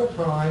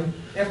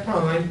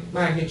prime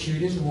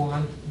magnitude is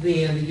 1,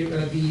 then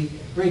the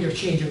rate of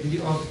change of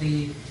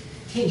the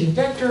tangent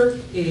vector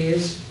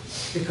is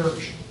the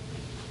curvature.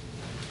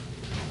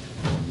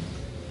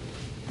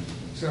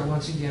 So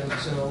once again,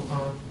 so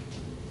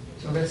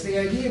that's the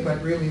idea,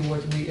 but really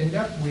what we end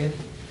up with,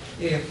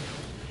 if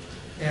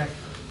f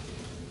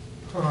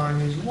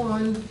prime is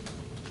 1,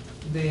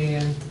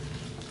 then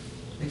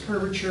the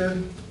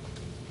curvature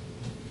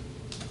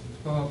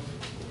of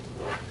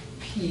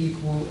P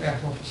equal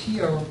f of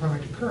t over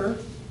parametric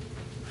curve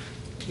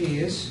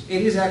is,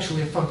 it is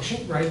actually a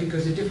function, right?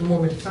 Because at different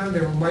moment of time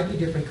there might be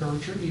different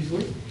curvature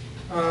easily,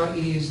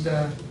 is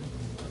the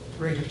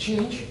rate of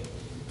change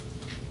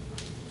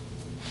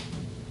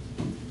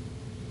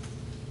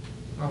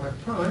of f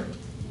prime,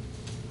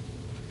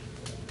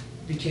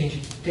 the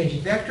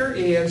tangent vector,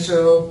 and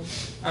so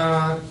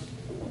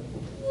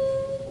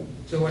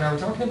So what are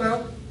we talking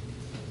about?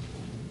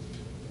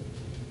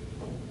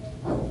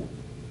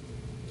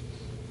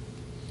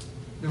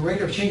 The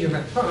rate of change of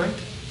f prime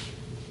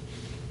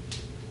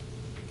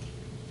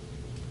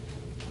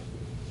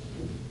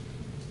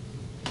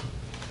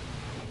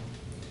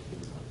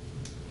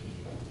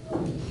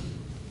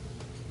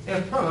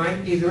f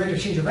prime is the rate of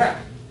change of f.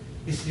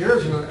 It's the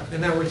derivative of f,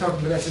 and now we're talking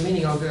about that's the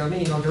meaning of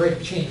the rate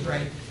of change,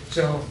 right?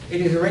 So it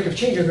is the rate of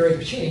change of the rate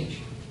of change.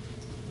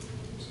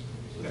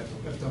 F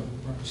double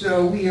prime.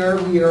 So we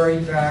are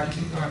in fact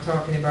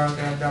talking about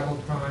that double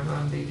prime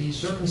under these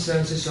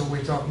circumstances. So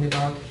we're talking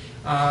about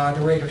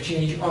the rate of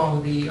change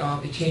of the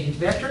changing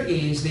vector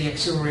is the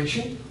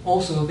acceleration,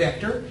 also a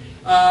vector.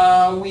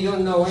 We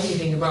don't know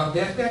anything about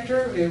that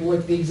vector.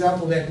 What the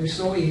example that we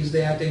saw is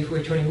that if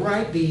we're turning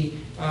right,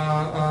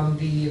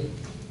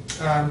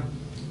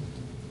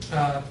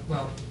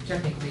 well,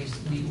 technically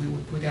we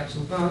would put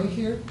absolute value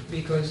here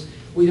because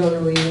we don't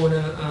really want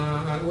to,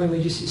 when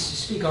we just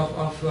speak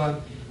of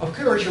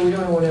curvature, we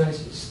don't want to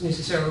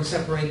necessarily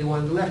separate the one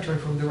on the left turn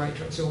from the right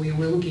turn. So we're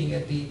looking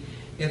at the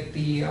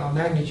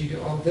magnitude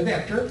of the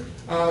vector.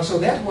 So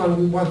that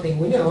one thing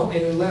we know,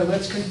 and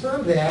let's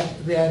confirm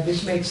that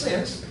this makes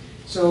sense.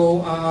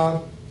 So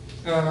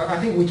I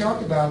think we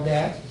talked about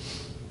that.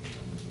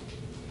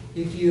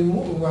 If you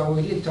move, well,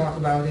 we did talk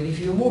about it. If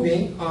you're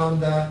moving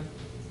on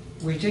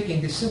we're taking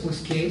the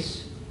simplest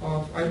case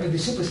of, the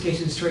simplest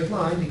case is a straight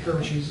line, the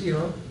curvature is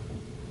 0.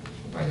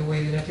 By the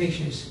way, the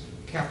notation is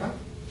kappa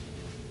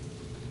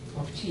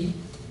of t.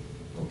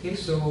 Okay,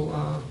 so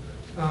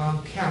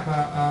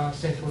kappa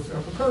stands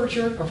for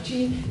curvature of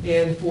t,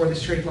 and for the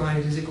straight line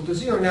it is equal to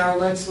 0. Now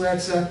let's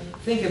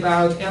think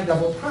about f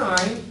double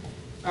prime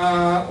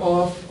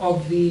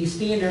of the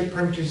standard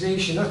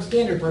parameterization, not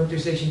standard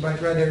parameterization, but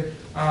rather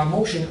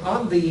motion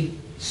on the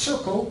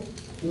circle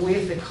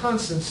with a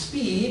constant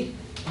speed,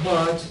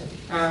 but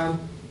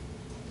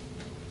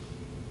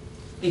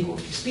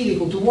speed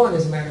equal to 1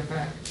 as a matter of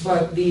fact,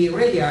 but the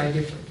radii are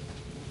different.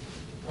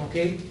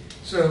 Okay,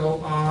 so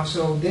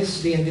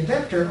this the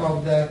vector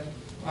of the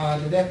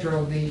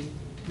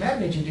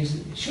magnitude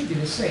should be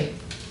the same.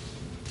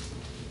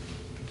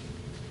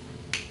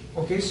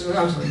 Okay, so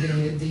I'm sorry,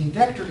 the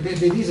vector,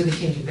 these are the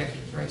changing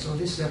vectors, right? So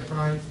this is f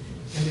prime,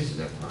 and this is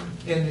f prime,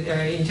 and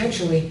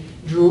intentionally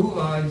drew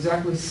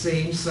exactly the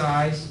same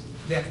size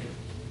vector.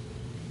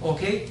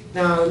 Okay,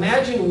 now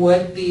imagine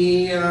what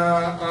we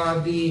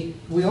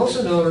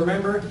also know.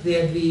 Remember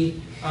that the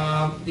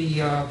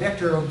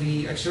vector of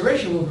the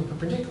acceleration will be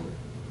perpendicular.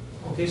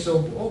 Okay, so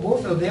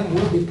both of them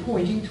will be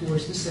pointing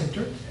towards the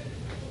center.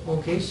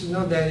 Okay, so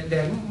not that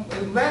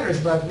matters,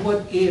 but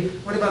what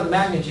about the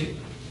magnitude?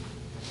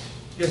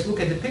 Just look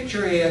at the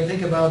picture and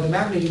think about the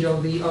magnitude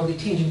of the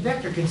tangent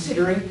vector.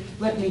 Considering,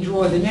 let me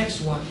draw the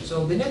next one.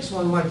 So the next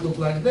one might look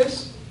like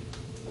this.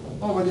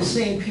 Over the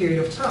same period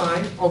of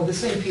time,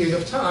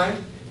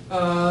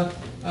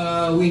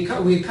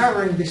 we're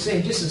covering the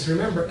same distance.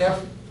 Remember,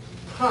 f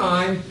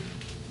prime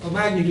of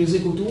magnitude is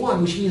equal to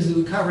 1, which means that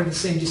we cover the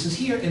same distance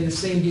here and the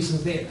same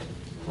distance there.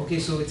 Okay,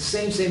 so it's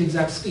same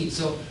exact speed.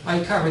 So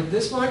I covered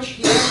this much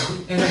here,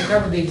 and I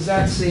covered the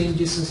exact same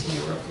distance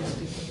here.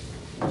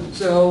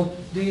 So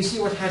do you see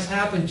what has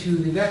happened to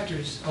the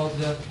vectors of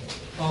the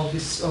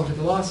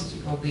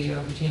velocity of the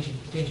tangent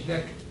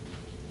vector?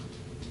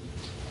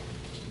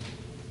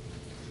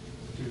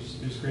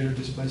 There's greater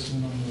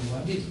displacement on the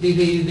left.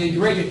 The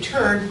rate of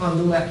turn on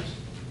the left,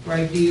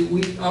 right?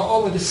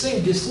 Over the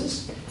same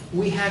distance,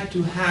 we have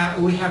to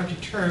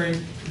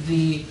turn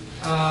the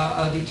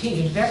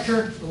tangent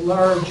vector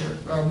larger,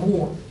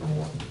 more.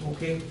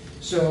 Okay,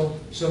 so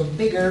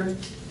bigger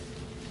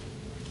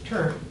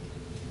turn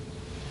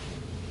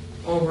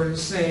over the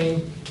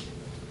same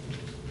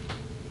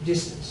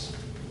distance.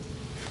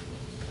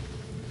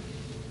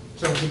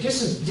 So the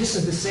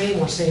distance the same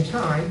or same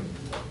time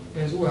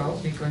as well,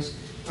 because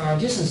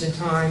distance and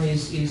time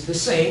is the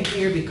same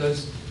here,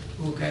 because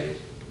look at it,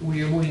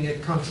 we are moving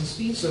at constant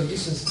speed, so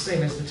distance is the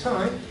same as the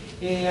time.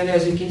 And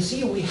as you can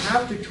see, we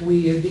have to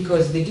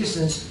because the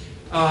distance,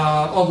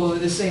 although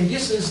the same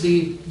distance,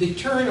 the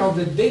turn of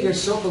the bigger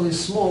circle is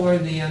smaller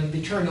than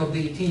the turn of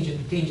the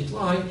tangent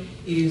line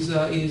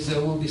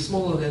will be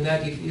smaller than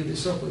that if the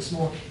circle is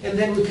small. And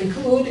then we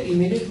conclude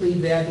immediately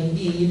that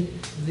indeed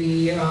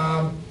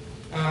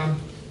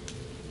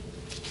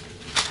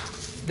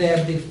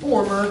that the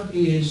former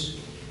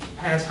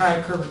has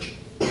higher curvature.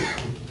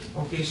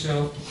 Okay,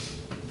 so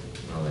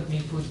let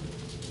me put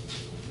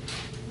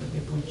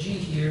G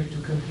here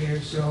to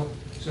compare. So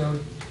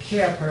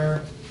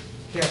kappa.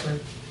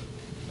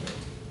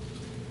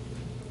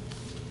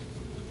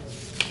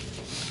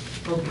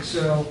 Okay,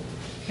 so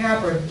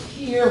kappa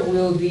here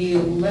will be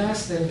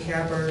less than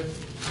kappa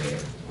there.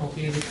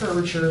 Okay, the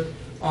curvature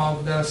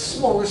of the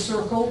smaller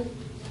circle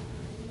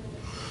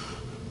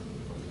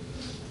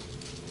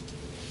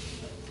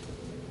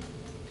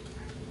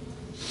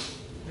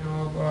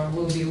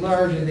will be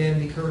larger than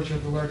the curvature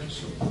of the larger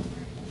circle.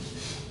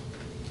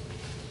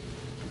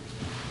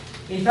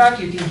 In fact,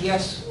 you can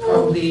guess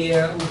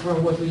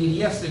from what we did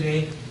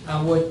yesterday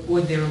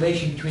what the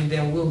relation between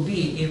them will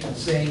be if,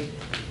 say,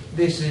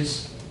 this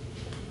is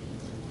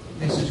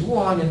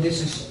 1 and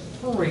this is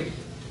 3.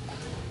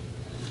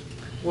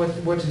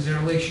 What is the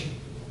relation?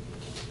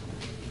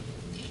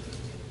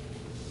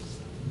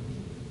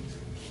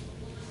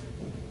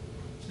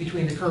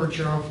 Between the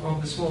curvature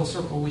of the small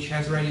circle, which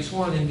has radius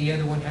 1, and the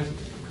other one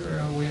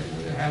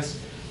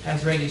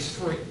has radius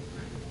 3.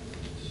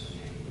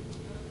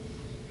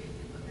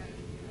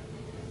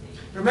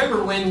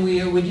 Remember when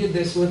we did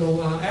this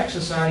little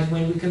exercise,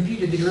 when we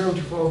computed the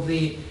derivative of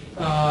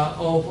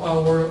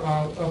our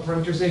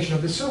parameterization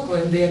of the circle,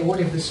 and then what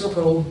if the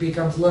circle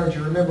becomes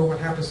larger? Remember what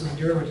happens to the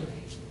derivative,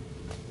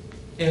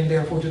 and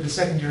therefore to the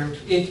second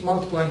derivative. It's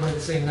multiplied by the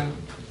same number.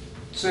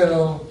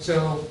 So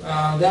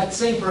that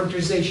same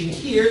parameterization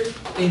here,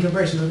 in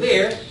comparison to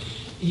there,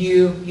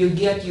 you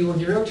get your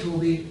derivative will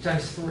be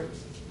times 3.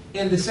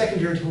 And the second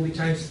derivative will be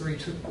times 3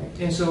 too.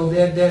 And so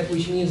that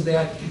which means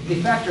that the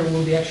factor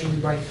will be actually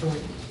by 3.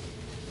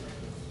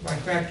 By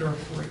factor of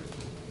 3.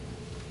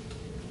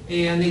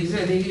 And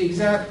the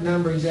exact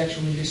number is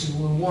actually, this is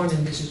 1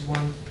 and this is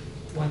 1/3.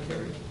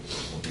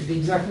 Okay, the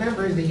exact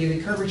number is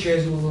the curvature,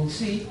 as we will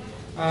see,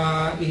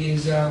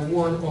 is 1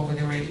 over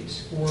the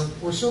radius.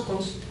 For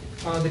circles,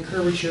 the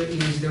curvature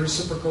is the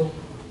reciprocal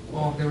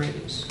of the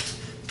radius.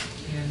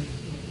 And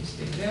let me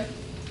state that.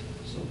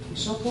 So for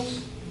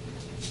circles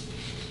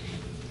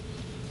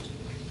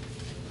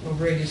of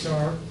radius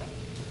r,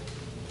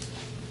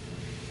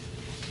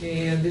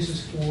 and this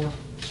is for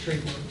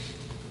straight lines.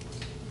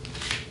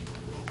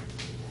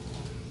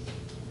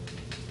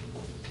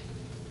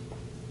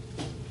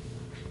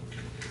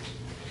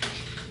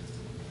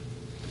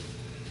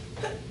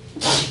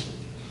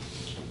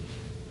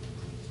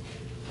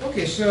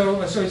 Okay,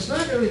 so it's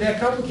not really that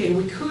complicated.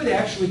 We could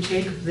actually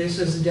take this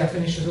as a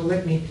definition. So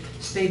let me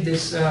state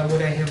this,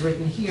 what I have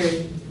written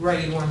here,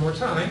 write it one more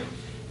time.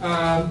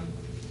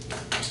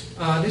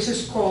 This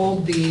is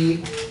called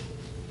the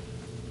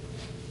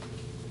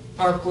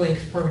arc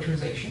length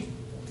parameterization.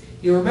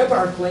 You remember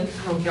arc length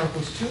from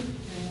Calculus 2?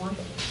 Anyone?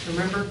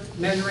 Remember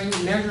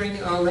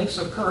measuring lengths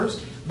of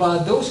curves?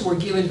 But those were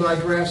given by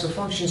graphs of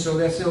functions, so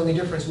that's the only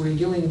difference. We're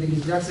dealing with the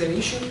exact same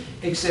issue,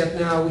 except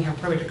now we have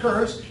parameter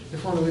curves. The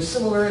formula is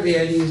similar, the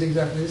idea is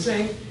exactly the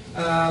same,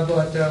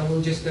 but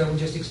we'll just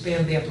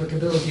expand the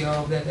applicability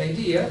of that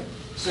idea.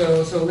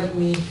 So let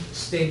me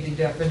state the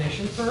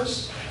definition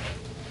first.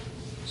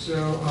 So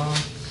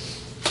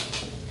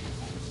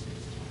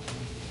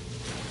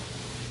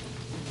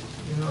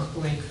in arc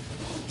length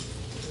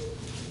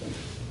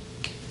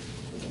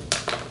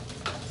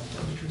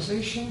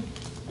parameterization,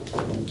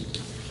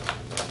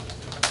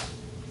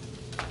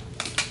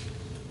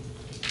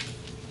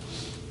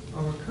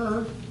 our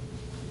curve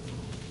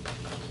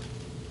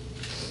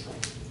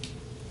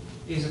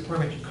is a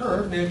parametric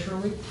curve,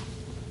 naturally,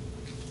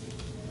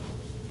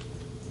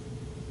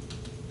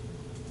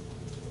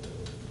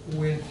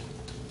 with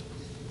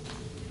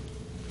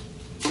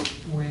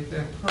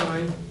f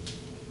prime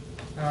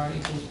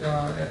equal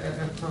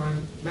f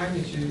prime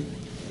magnitude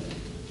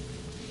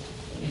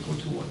equal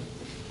to 1.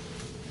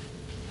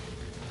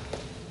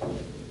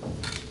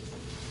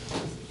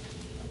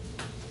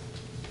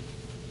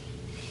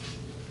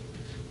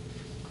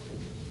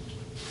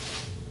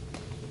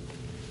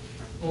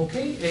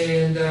 Okay,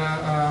 and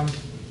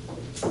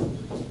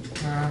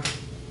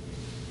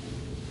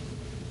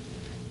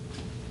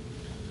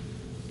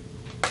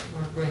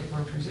arc length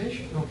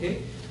parameterization.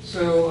 Okay,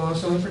 so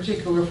in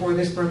particular for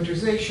this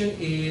parameterization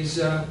is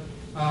the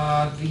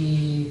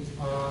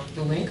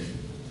length.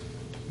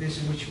 This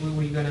is which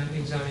we're going to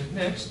examine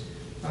next.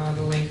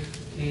 The length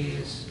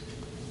is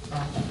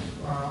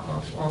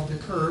of the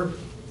curve,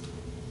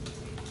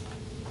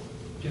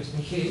 just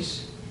in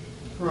case,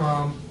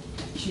 from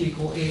t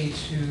equal a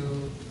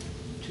to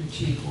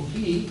t equal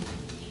b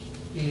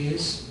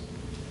is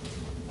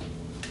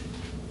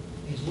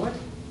what?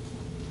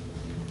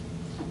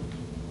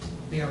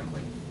 The arc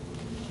length.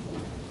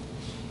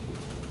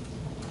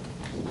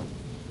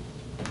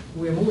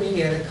 We're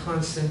moving at a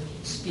constant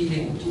speed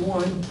equal to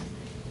 1.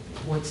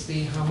 What's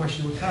how much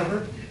do we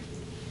cover?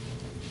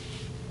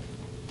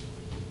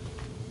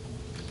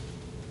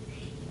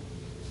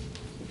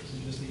 Is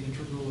it just the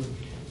integral of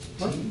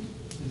What? t?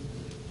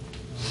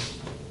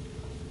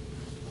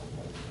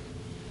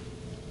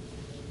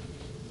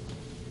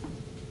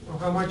 Well,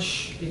 how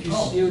much, if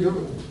you do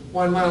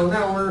 1 mile an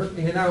hour,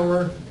 in an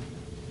hour,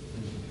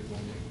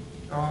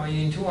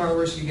 in 2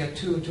 hours you get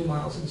 2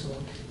 miles and so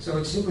on. So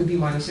it's simply b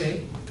minus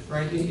a,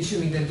 right?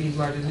 Assuming that b is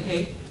larger than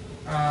a,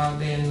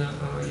 then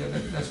yeah,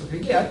 that's what we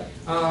get.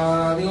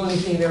 The only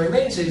thing that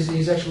remains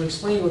is actually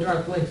explain what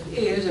arc length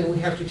is, and we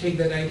have to take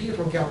that idea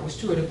from Calculus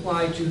 2 and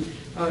apply to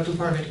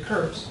parametric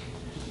curves.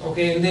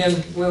 Okay, and then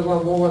when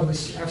we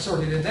have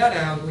sorted that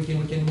out, we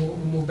can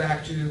move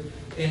back to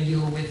and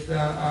deal with the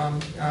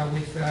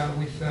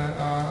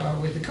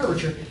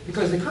curvature,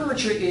 because the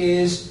curvature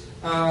is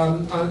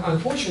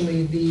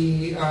Unfortunately,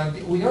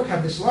 we don't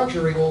have this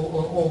luxury,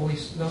 or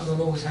always, not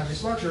always have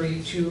this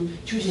luxury, to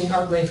choosing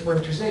arc length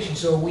parameterization.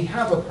 So we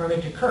have a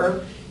parametric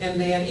curve, and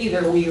then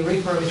either we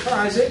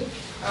reparameterize it,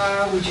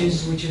 which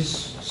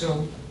is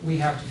so we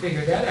have to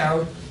figure that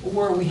out,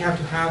 or we have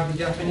to have the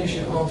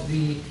definition of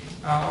the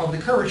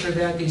curvature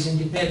that is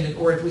independent,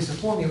 or at least a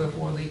formula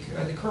for the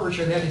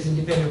curvature that is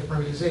independent of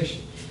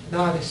parameterization,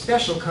 not a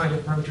special kind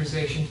of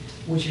parameterization,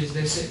 which is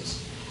this is.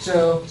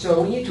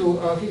 So we need to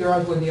figure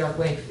out what the arc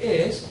length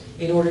is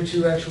in order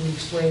to actually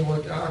explain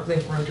what arc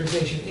length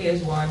parameterization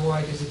is.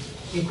 Why does it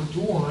equal to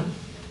 1?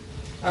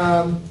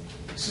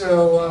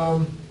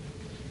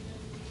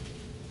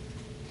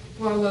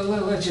 Well,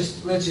 let's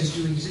just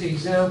do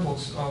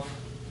examples of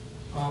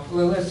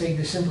well, let's take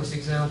the simplest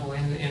example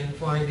and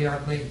find the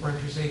arc length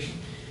parameterization.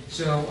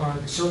 So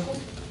the circle,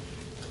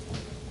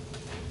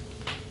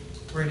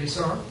 radius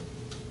r.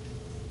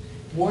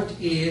 What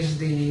is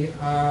the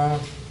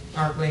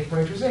arc length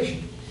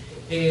parameterization?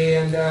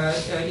 And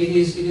it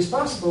is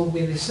possible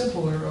with a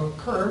simpler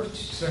curve,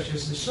 such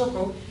as the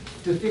circle,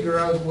 to figure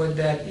out what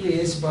that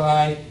is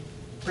by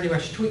pretty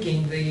much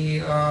tweaking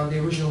the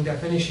original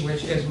definition,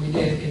 which as we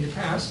did in the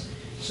past.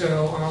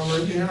 So our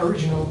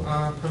original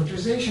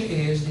parameterization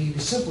is the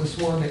simplest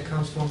one that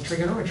comes from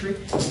trigonometry.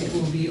 It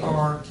will be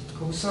r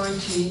cosine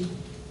t,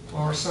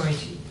 r sine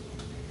t.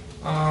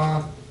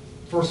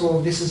 First of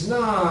all, this is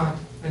not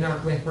an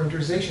arc length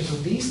parameterization, so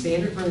the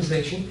standard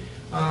parameterization,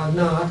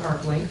 not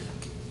arc length.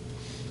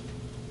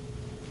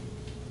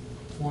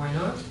 Why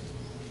not?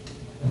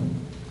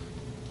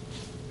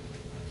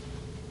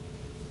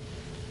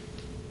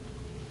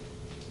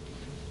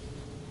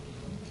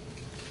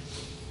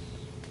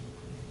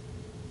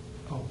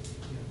 Oh,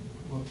 yeah,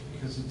 well,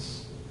 because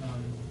it's,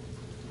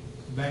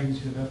 the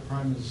magnitude of f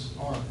prime is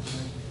r,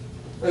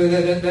 right?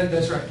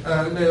 That's right.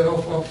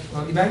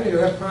 The magnitude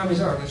of f prime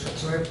is r, that's right.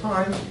 So f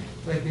prime,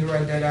 let me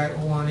write that out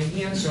one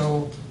again.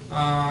 So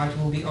it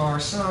will be r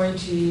sine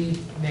t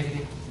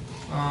negative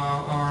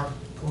r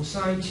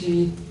cosine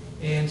t,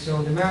 and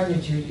so the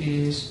magnitude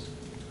is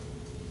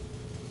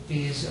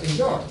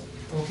r.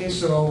 Okay,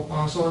 so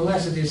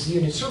unless it is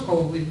unit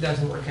circle, it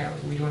doesn't work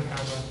out. We don't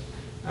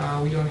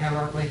have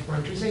arc length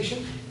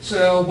parameterization.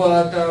 So,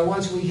 but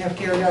once we have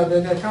carried out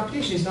the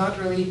computation, is not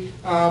really.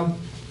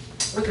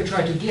 We could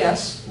try to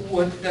guess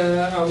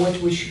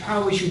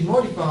how we should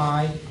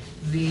modify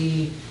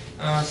the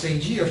say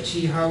g of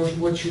t.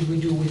 What should we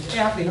do with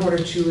f in order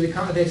to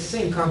the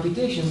same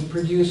computation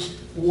produce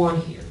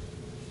 1 here?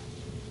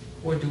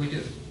 What do we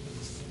do?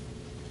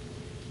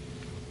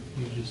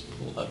 You just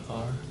pull out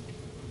R.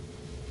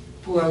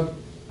 Pull out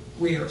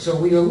where? So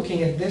we are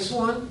looking at this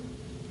one.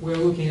 We're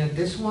looking at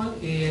this one,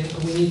 and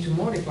we need to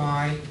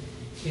modify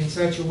in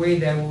such a way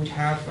that we would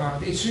have,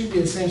 it should be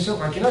the same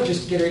circle. I cannot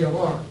just get rid of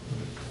r.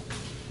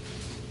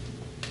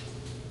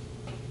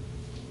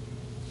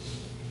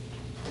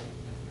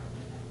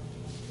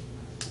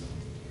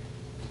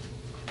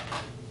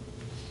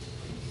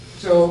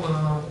 So,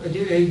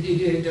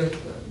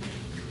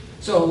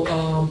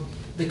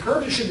 the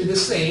curve should be the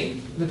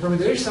same. The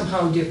parameter is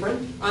somehow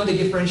different. On the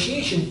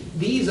differentiation,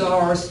 these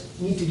r's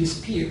need to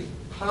disappear.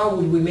 How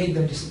would we make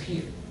them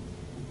disappear?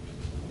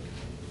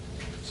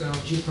 So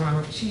g prime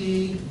of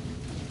t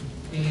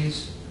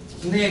is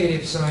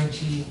negative sine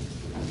t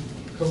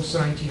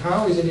cosine t.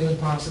 How is it even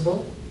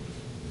possible?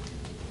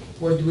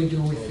 What do we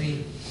do with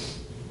the...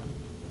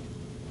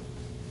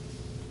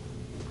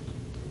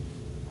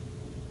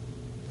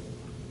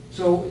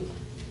 So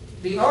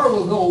the r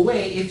will go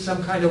away if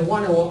some kind of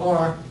 1 over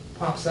r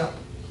pops up.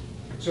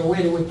 So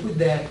where do we put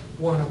that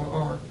 1 over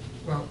r?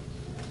 Well,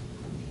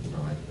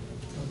 I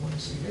don't want to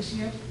say this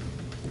yet.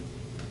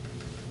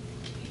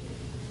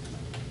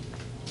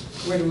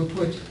 Where do we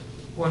put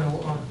 1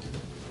 over r?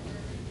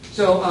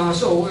 So,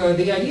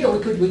 the idea we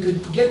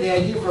could get the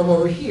idea from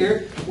over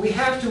here. We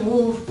have to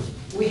move.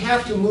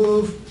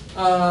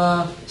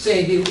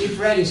 Say if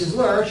radius is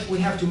large, we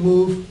have to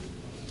move.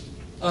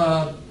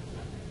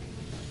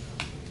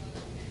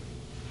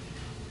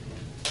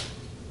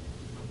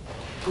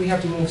 We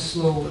have to move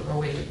slower, or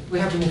wait, we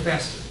have to move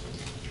faster.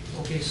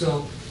 Okay,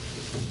 so,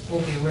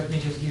 let me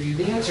just give you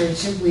the answer.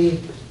 It's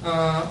simply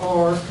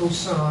r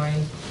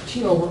cosine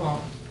t over r,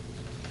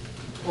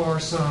 r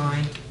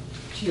sine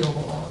t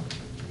over r.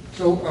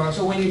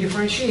 So when you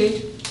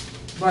differentiate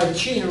by the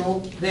chain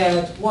rule,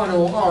 that 1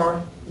 over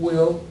r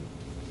will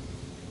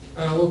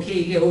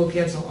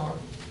cancel r,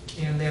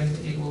 and then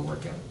it will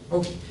work out.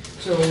 Okay,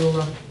 so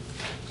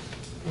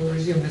we'll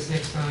resume this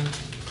next time.